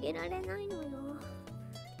はあげられないのよ。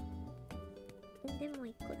でも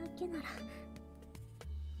一個だけなら。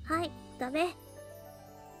はい、食べ。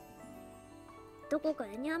どこか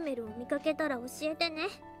でニャンメルを見かけたら教えてね。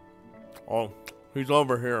Oh, he's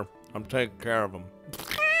over here. I'm taking care of him.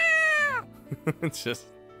 It's just...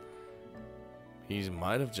 He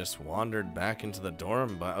might have just wandered back into the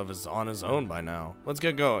dorm on his own by now. Let's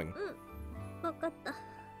get going. わかった。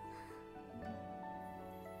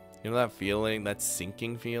 You know that feeling, that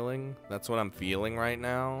sinking feeling? That's what I'm feeling right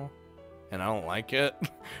now. And I don't like it.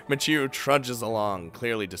 Michiru trudges along,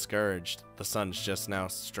 clearly discouraged. The sun's just now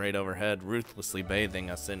straight overhead, ruthlessly bathing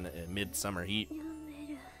us in midsummer heat. ニャンメ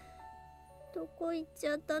ル、どこ行っち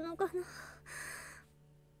ゃったのかな。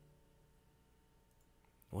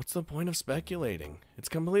 What's the point of speculating? It's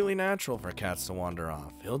completely natural for cats to wander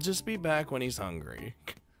off. He'll just be back when he's hungry.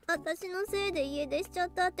 私のせいで家出しちゃ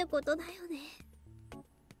ったってことだよね。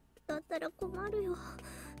だったら困るよ。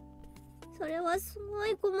それはすご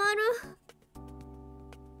い困る。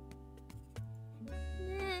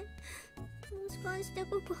ねえ、もしかして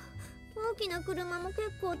ここ大きな車も結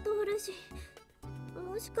構通るし、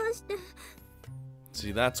もしかして。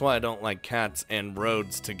 See, that's why I don't like cats and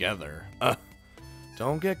roads together.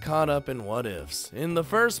 Don't get caught up in what ifs. In the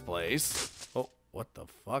first place... Oh, what the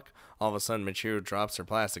fuck? All of a sudden, Michiru drops her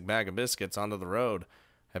plastic bag of biscuits onto the road.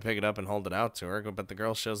 I pick it up and hold it out to her, but the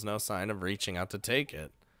girl shows no sign of reaching out to take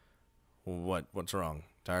it. What's wrong?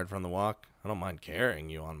 Tired from the walk? I don't mind carrying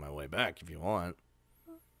you on my way back if you want.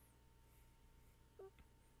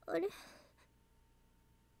 あれ？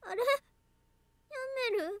あれ？ニ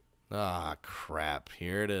ャンメル？ Ah, crap.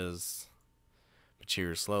 Here it is.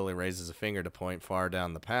 Michiru slowly raises a finger to point far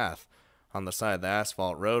down the path. On the side of the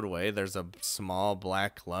asphalt roadway, there's a small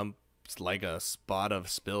black lump, like a spot of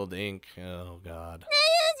spilled ink. Oh, God. ねえ、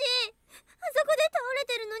ユージ！あそこで倒れ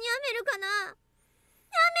てるのニャンメルかな？ニ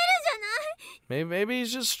ャンメルじゃない？ Maybe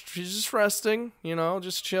he's just resting, you know,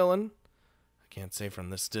 just chilling. I can't say from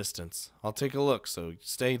this distance. I'll take a look, so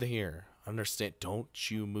stay here. Understand? Don't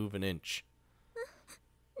you move an inch.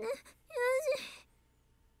 ね、ユージ。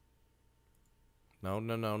 No.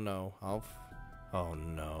 Oh,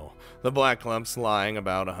 no. The black lump's lying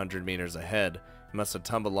about 100 meters ahead. It must have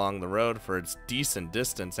tumbled along the road for its decent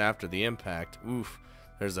distance after the impact. Oof.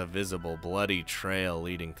 There's a visible bloody trail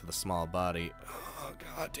leading to the small body. Oh,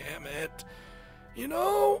 God damn it. You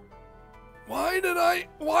know, why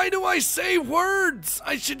do I say words?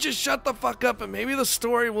 I should just shut the fuck up and maybe the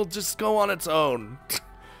story will just go on its own.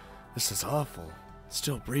 This is awful.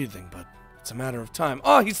 Still breathing, but it's a matter of time.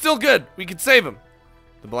 Oh, he's still good. We can save him.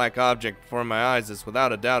 The black object before my eyes is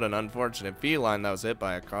without a doubt an unfortunate feline that was hit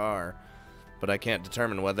by a car. But I can't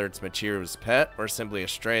determine whether it's Michiru's pet or simply a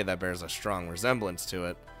stray that bears a strong resemblance to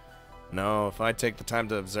it. No, if I take the time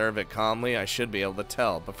to observe it calmly, I should be able to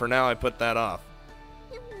tell. But for now, I put that off.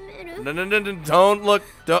 No, don't look.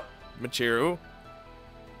 Michiru.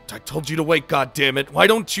 I told you to wait, goddammit. Why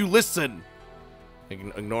don't you listen?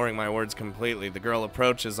 Ignoring my words completely, the girl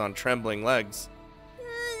approaches on trembling legs. ユ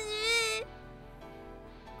ージ、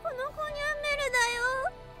この子ニャンメルだ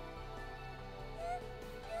よ。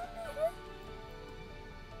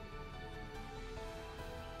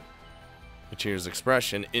Michiru's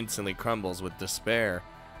expression instantly crumbles with despair.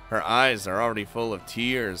 Her eyes are already full of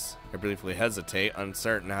tears. I briefly hesitate,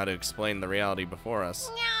 uncertain how to explain the reality before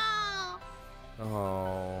us. No.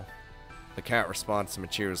 Oh. The cat responds to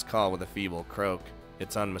Michiru's call with a feeble croak.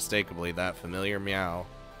 It's unmistakably that familiar meow.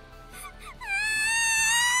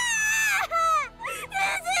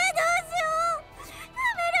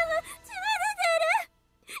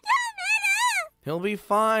 He'll be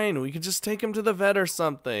fine. We could just take him to the vet or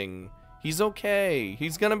something. He's okay.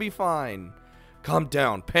 He's gonna be fine. Calm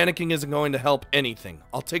down. Panicking isn't going to help anything.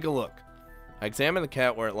 I'll take a look. I examine the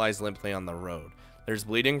cat where it lies limply on the road. There's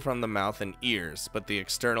bleeding from the mouth and ears, but the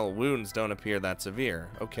external wounds don't appear that severe.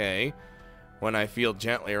 Okay. When I feel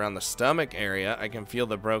gently around the stomach area, I can feel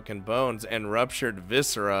the broken bones and ruptured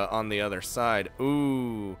viscera on the other side.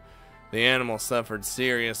 Ooh. The animal suffered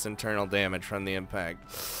serious internal damage from the impact.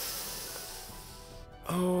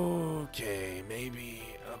 Okay, maybe.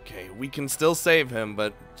 Okay, we can still save him,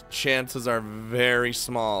 but chances are very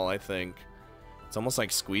small, I think. It's almost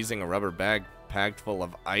like squeezing a rubber bag packed full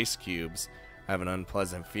of ice cubes. I have an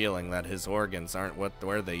unpleasant feeling that his organs aren't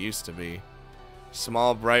where they used to be.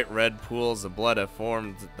 Small, bright red pools of blood have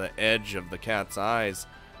formed at the edge of the cat's eyes.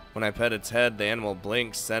 When I pet its head, the animal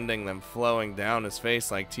blinks, sending them flowing down his face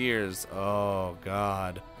like tears. Oh,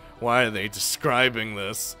 God. Why are they describing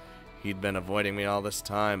this? He'd been avoiding me all this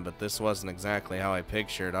time, but this wasn't exactly how I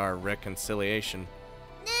pictured our reconciliation.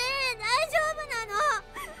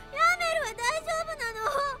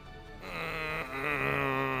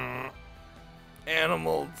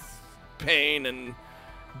 Animals, pain, and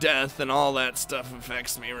death and all that stuff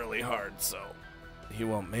affects me really hard, so he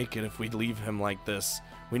won't make it if we leave him like this.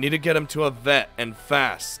 We need to get him to a vet, and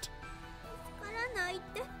fast.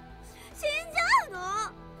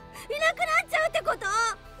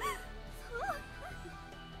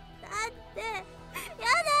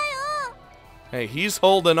 Hey, he's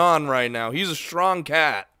holding on right now. He's a strong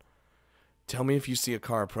cat. Tell me if you see a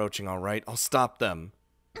car approaching, all right? I'll stop them.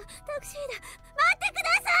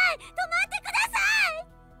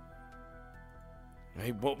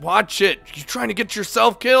 Hey, watch it! You trying to get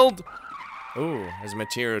yourself killed? Ooh, as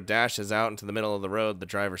Michiru dashes out into the middle of the road, the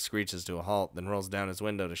driver screeches to a halt, then rolls down his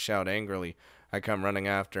window to shout angrily. I come running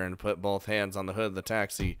after and put both hands on the hood of the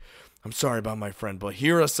taxi. I'm sorry about my friend, but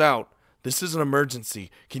hear us out. This is an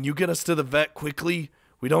emergency. Can you get us to the vet quickly?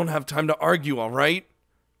 We don't have time to argue, all right?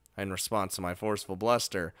 In response to my forceful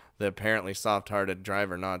bluster, the apparently soft-hearted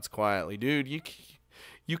driver nods quietly. Dude,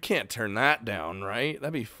 you can't turn that down, right?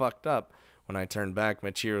 That'd be fucked up. When I turn back,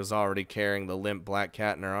 Michiru's already carrying the limp black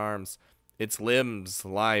cat in her arms. Its limbs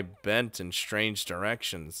lie bent in strange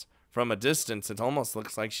directions. From a distance, it almost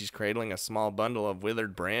looks like she's cradling a small bundle of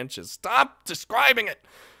withered branches. Stop describing it!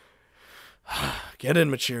 Get in,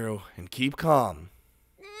 Michiru, and keep calm.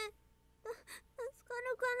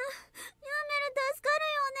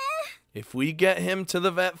 If we get him to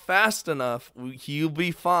the vet fast enough, he'll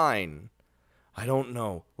be fine. I don't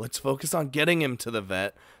know. Let's focus on getting him to the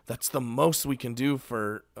vet. That's the most we can do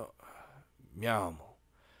for Meow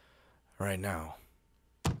right now.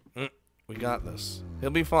 We got this. He'll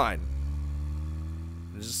be fine.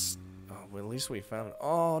 Just, well, at least we found it.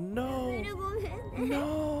 Oh, no.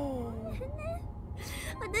 No.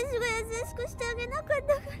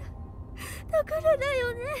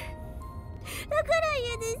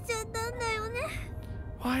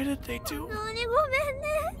 Why did they do?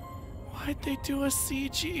 Why'd they do a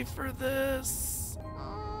CG for this?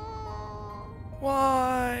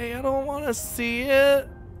 Why? I don't want to see it.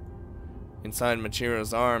 Inside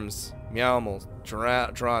Michiru's arms, Meowmo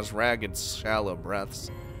draws ragged, shallow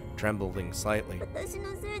breaths, trembling slightly.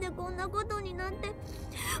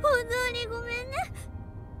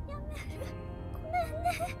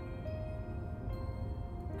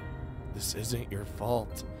 This isn't your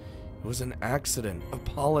fault. It was an accident.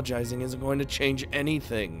 Apologizing isn't going to change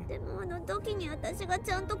anything.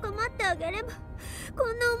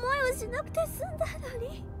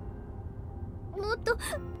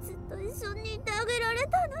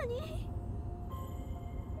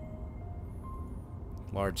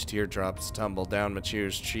 Large teardrops tumble down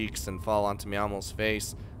Michiru's cheeks and fall onto Meowmo's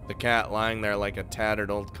face. The cat, lying there like a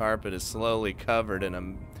tattered old carpet, is slowly covered in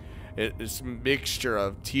a mixture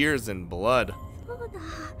of tears and blood.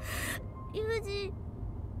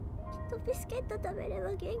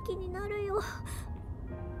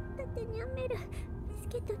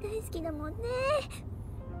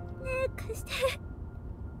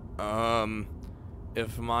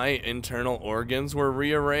 If my internal organs were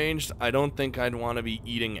rearranged, I don't think I'd want to be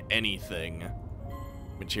eating anything.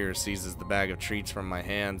 Michiru seizes the bag of treats from my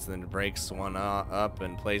hands, then breaks one up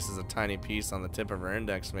and places a tiny piece on the tip of her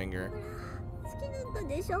index finger. 好きなん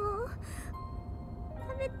だでしょ。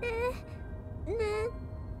食べてね、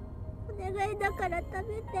お願いだから食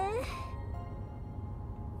べて。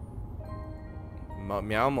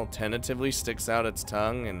Meowmo tentatively sticks out its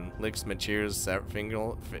tongue and licks Michiru's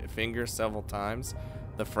finger several times.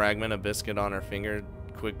 The fragment of biscuit on her finger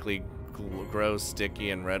quickly grows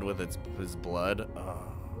sticky and red with his blood.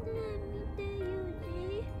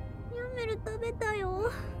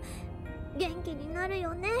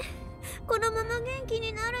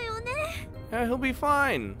 Yeah, he'll be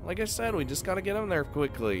fine. Like I said, we just gotta get him there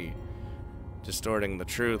quickly. Distorting the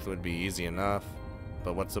truth would be easy enough,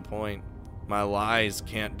 but what's the point? My lies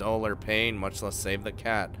can't dull her pain, much less save the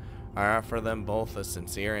cat. I offer them both a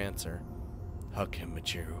sincere answer. Hug him,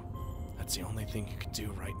 Michiru. That's the only thing you can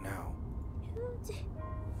do right now.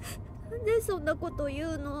 なんでそんなこと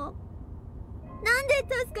言うの？なんで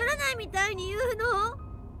助からないみたいに言うの？だ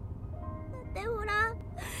ってほら、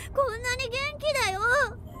こんなに元気だよ。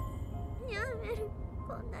ニャンメル、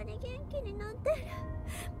こんなに元気になってる。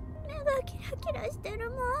目がキラキラしてる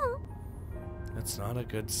もん。That's not a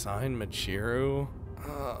good sign, Michiru.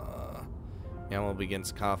 Meowmo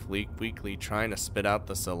begins to cough weakly, trying to spit out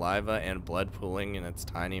the saliva and blood pooling in its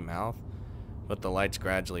tiny mouth, but the light's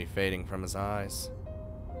gradually fading from his eyes.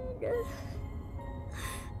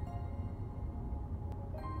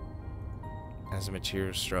 As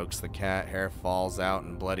Michiru strokes the cat, hair falls out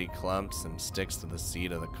in bloody clumps and sticks to the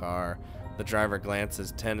seat of the car. The driver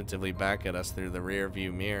glances tentatively back at us through the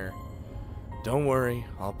rear-view mirror. Don't worry,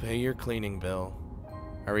 I'll pay your cleaning bill.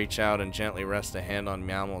 I reach out and gently rest a hand on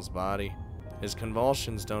Meowmo's body. His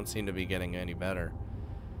convulsions don't seem to be getting any better.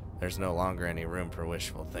 There's no longer any room for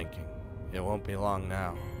wishful thinking. It won't be long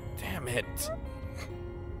now. Damn it!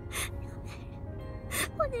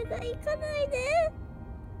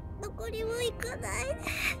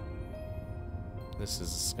 This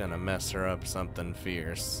is gonna mess her up something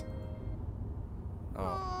fierce.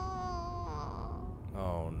 Oh.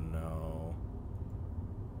 Oh no.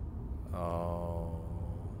 Oh.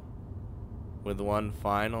 With one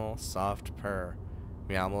final soft purr,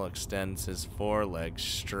 Meowmo extends his forelegs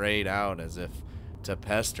straight out as if to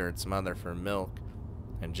pester its mother for milk,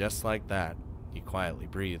 and just like that, he quietly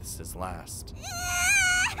breathes his last.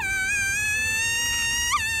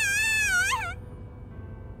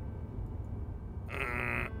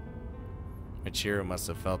 Michiru must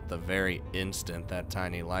have felt the very instant that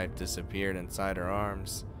tiny life disappeared inside her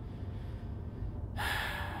arms.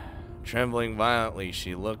 Trembling violently,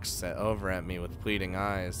 she looks over at me with pleading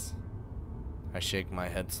eyes. I shake my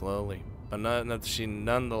head slowly, but she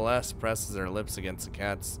nonetheless presses her lips against the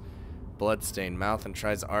cat's blood-stained mouth and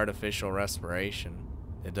tries artificial respiration.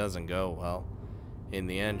 It doesn't go well. In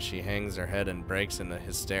the end, she hangs her head and breaks into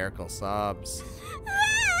hysterical sobs.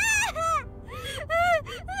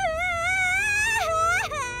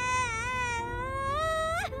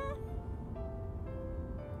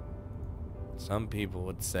 Some people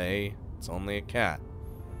would say it's only a cat.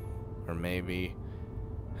 Or maybe,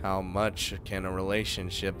 how much can a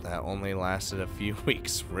relationship that only lasted a few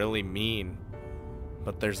weeks really mean?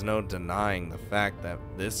 But there's no denying the fact that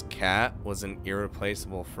this cat was an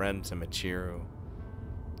irreplaceable friend to Michiru.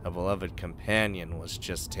 A beloved companion was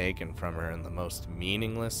just taken from her in the most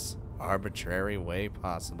meaningless, arbitrary way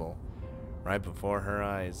possible, right before her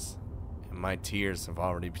eyes, and my tears have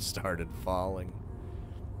already started falling.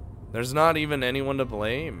 There's not even anyone to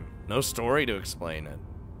blame, no story to explain it,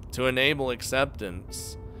 to enable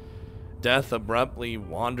acceptance. Death abruptly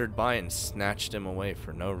wandered by and snatched him away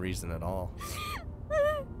for no reason at all.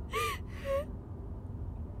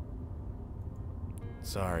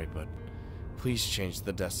 Sorry, but please change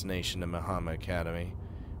the destination to Mahama Academy.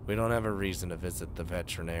 We don't have a reason to visit the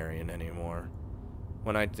veterinarian anymore.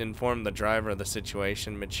 When I inform the driver of the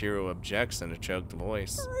situation, Michiru objects in a choked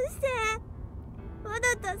voice.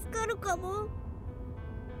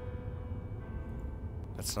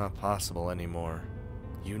 That's not possible anymore.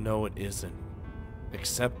 You know it isn't.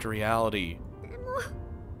 Accept reality.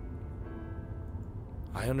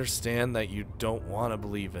 I understand that you don't want to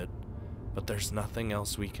believe it, but there's nothing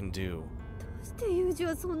else we can do.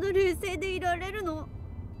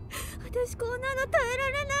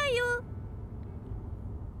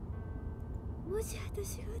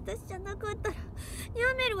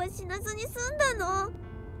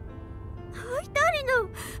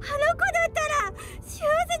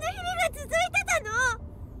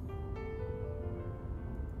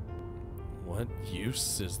 What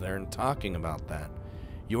use is there in talking about that?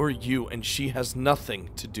 You're you, and she has nothing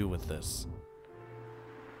to do with this.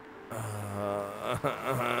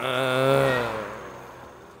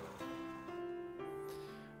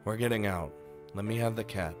 We're getting out. Let me have the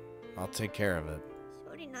cat. I'll take care of it.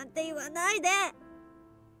 処理なんて言わないで。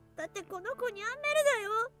だってこの子にャンメルだ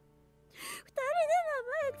よ。二人で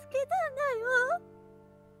名前つけたんだよ。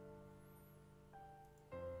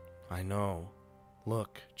I know.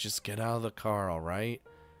 Look, just get out of the car, alright?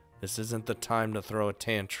 This isn't the time to throw a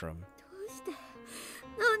tantrum. どうして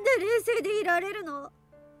なんで冷静でいられるの？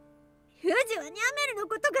ユージはニャンメルの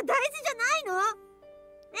ことが大事じゃないの？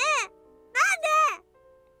ねえ、な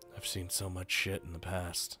んで？ I've seen so much shit in the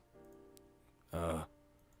past. こ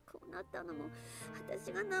うなったのも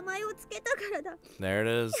私が名前をつけたからだ。 There it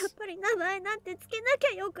is. やっぱり名前なんてつけなき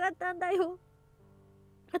ゃよかったんだよ。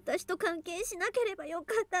私と関係しなければよ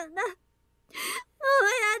かったんだ。もうや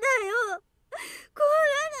だよ。こん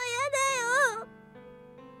なのや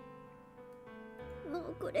だよ。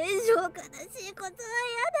もうこれ以上悲しいことはや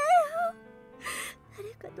だよ。誰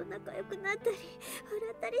かと仲良くなったり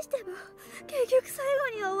笑ったりしても結局最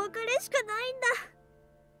後にはお別れしかないんだ。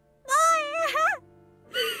もういい。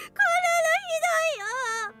こんなのひどい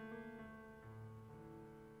よ。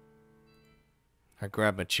 I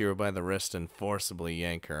grab Michiru by the wrist and forcibly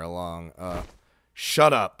yank her along.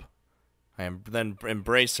 Shut up! Then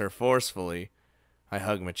embrace her forcefully. I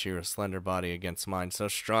hug Michiru's slender body against mine so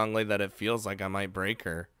strongly that it feels like I might break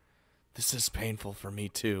her. This is painful for me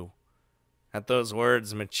too. At those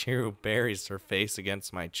words, Michiru buries her face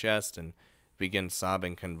against my chest and begins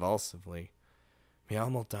sobbing convulsively.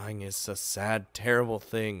 Miyamo dying is a sad, terrible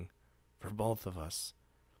thing for both of us.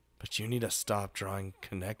 But you need to stop drawing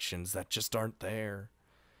connections that just aren't there.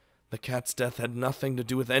 The cat's death had nothing to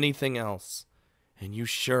do with anything else. And you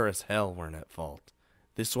sure as hell weren't at fault.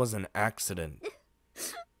 This was an accident.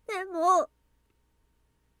 でも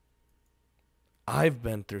I've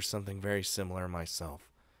been through something very similar myself.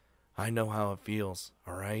 I know how it feels,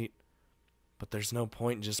 alright? But there's no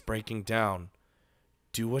point in just breaking down.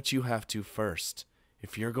 Do what you have to first.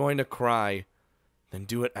 If you're going to cry, then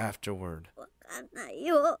do it afterward. わかんない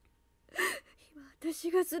よ。今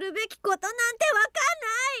私がするべきことなんてわかん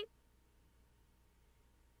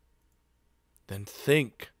ない。 Then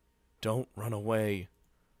think. Don't run away.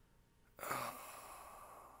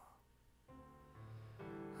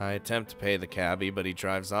 I attempt to pay the cabbie, but he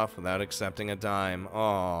drives off without accepting a dime.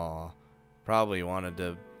 Aww. Probably wanted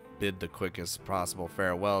to bid the quickest possible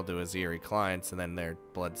farewell to his eerie clients and then their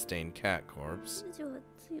blood-stained cat corpse. 彼女は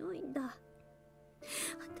強いんだ。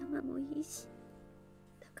頭もいいし。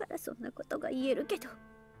だからそんなことが言えるけど。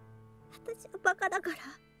私はバカだから。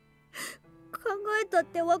考えたっ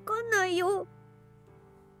てわかんないよ。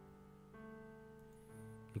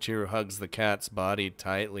 Michiru hugs the cat's body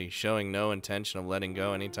tightly, showing no intention of letting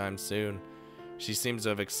go anytime soon. She seems to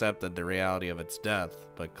have accepted the reality of its death,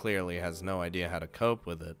 but clearly has no idea how to cope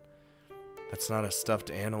with it. That's not a stuffed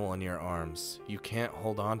animal in your arms. You can't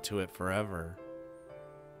hold on to it forever.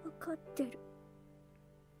 わかってる。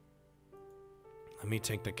 Let me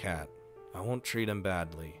take the cat. I won't treat him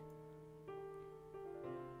badly.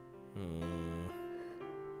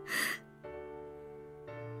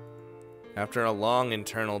 After a long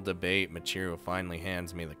internal debate, Michiru finally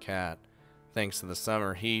hands me the cat. Thanks to the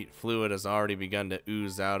summer heat, fluid has already begun to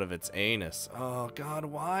ooze out of its anus. Oh god,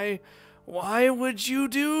 why? Why would you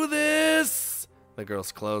do this? The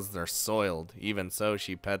girl's clothes are soiled. Even so,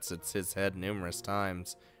 she pets his head numerous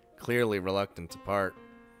times, clearly reluctant to part.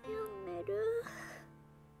 やめる。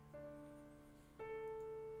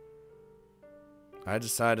 I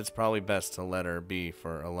decide it's probably best to let her be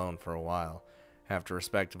alone for a while. After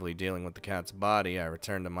respectively dealing with the cat's body, I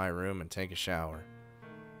return to my room and take a shower.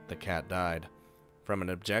 The cat died. From an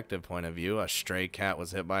objective point of view, a stray cat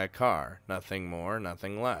was hit by a car. Nothing more,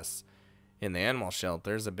 nothing less. In the animal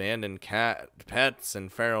shelters, abandoned cat pets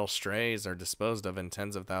and feral strays are disposed of in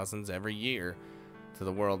tens of thousands every year. To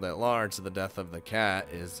the world at large, the death of the cat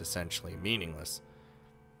is essentially meaningless.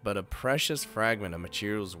 But a precious fragment of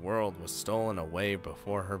Michiru's world was stolen away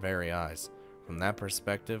before her very eyes. From that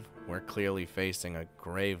perspective, we're clearly facing a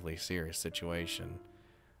gravely serious situation.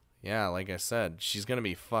 Yeah, like I said, she's gonna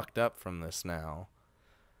be fucked up from this now.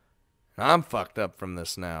 I'm fucked up from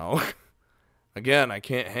this now. Again, I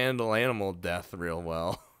can't handle animal death real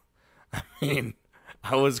well. I mean,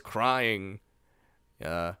 I was crying.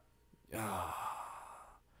 You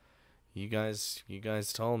guys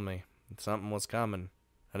told me something was coming.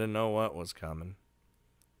 I didn't know what was coming.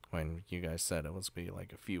 When you guys said it was be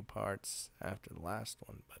like a few parts after the last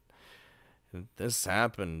one, but this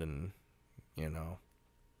happened, and you know,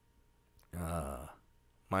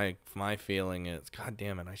 my feeling is, god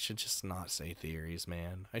damn it, I should just not say theories,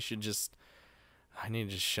 man. I need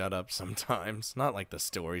to just shut up sometimes. Not like the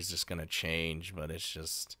story's just gonna change, but it's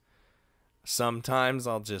just sometimes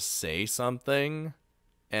I'll just say something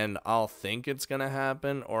and I'll think it's gonna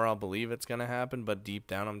happen or I'll believe it's gonna happen, but deep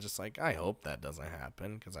down I'm just like, I hope that doesn't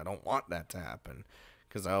happen because I don't want that to happen,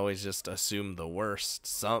 because I always just assume the worst,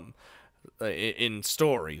 in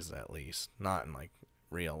stories at least, not in like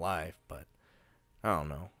real life. But I don't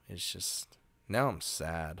know, it's just, now I'm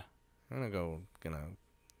sad. I'm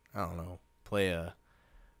I don't know,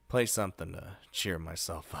 play something to cheer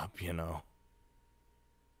myself up, you know.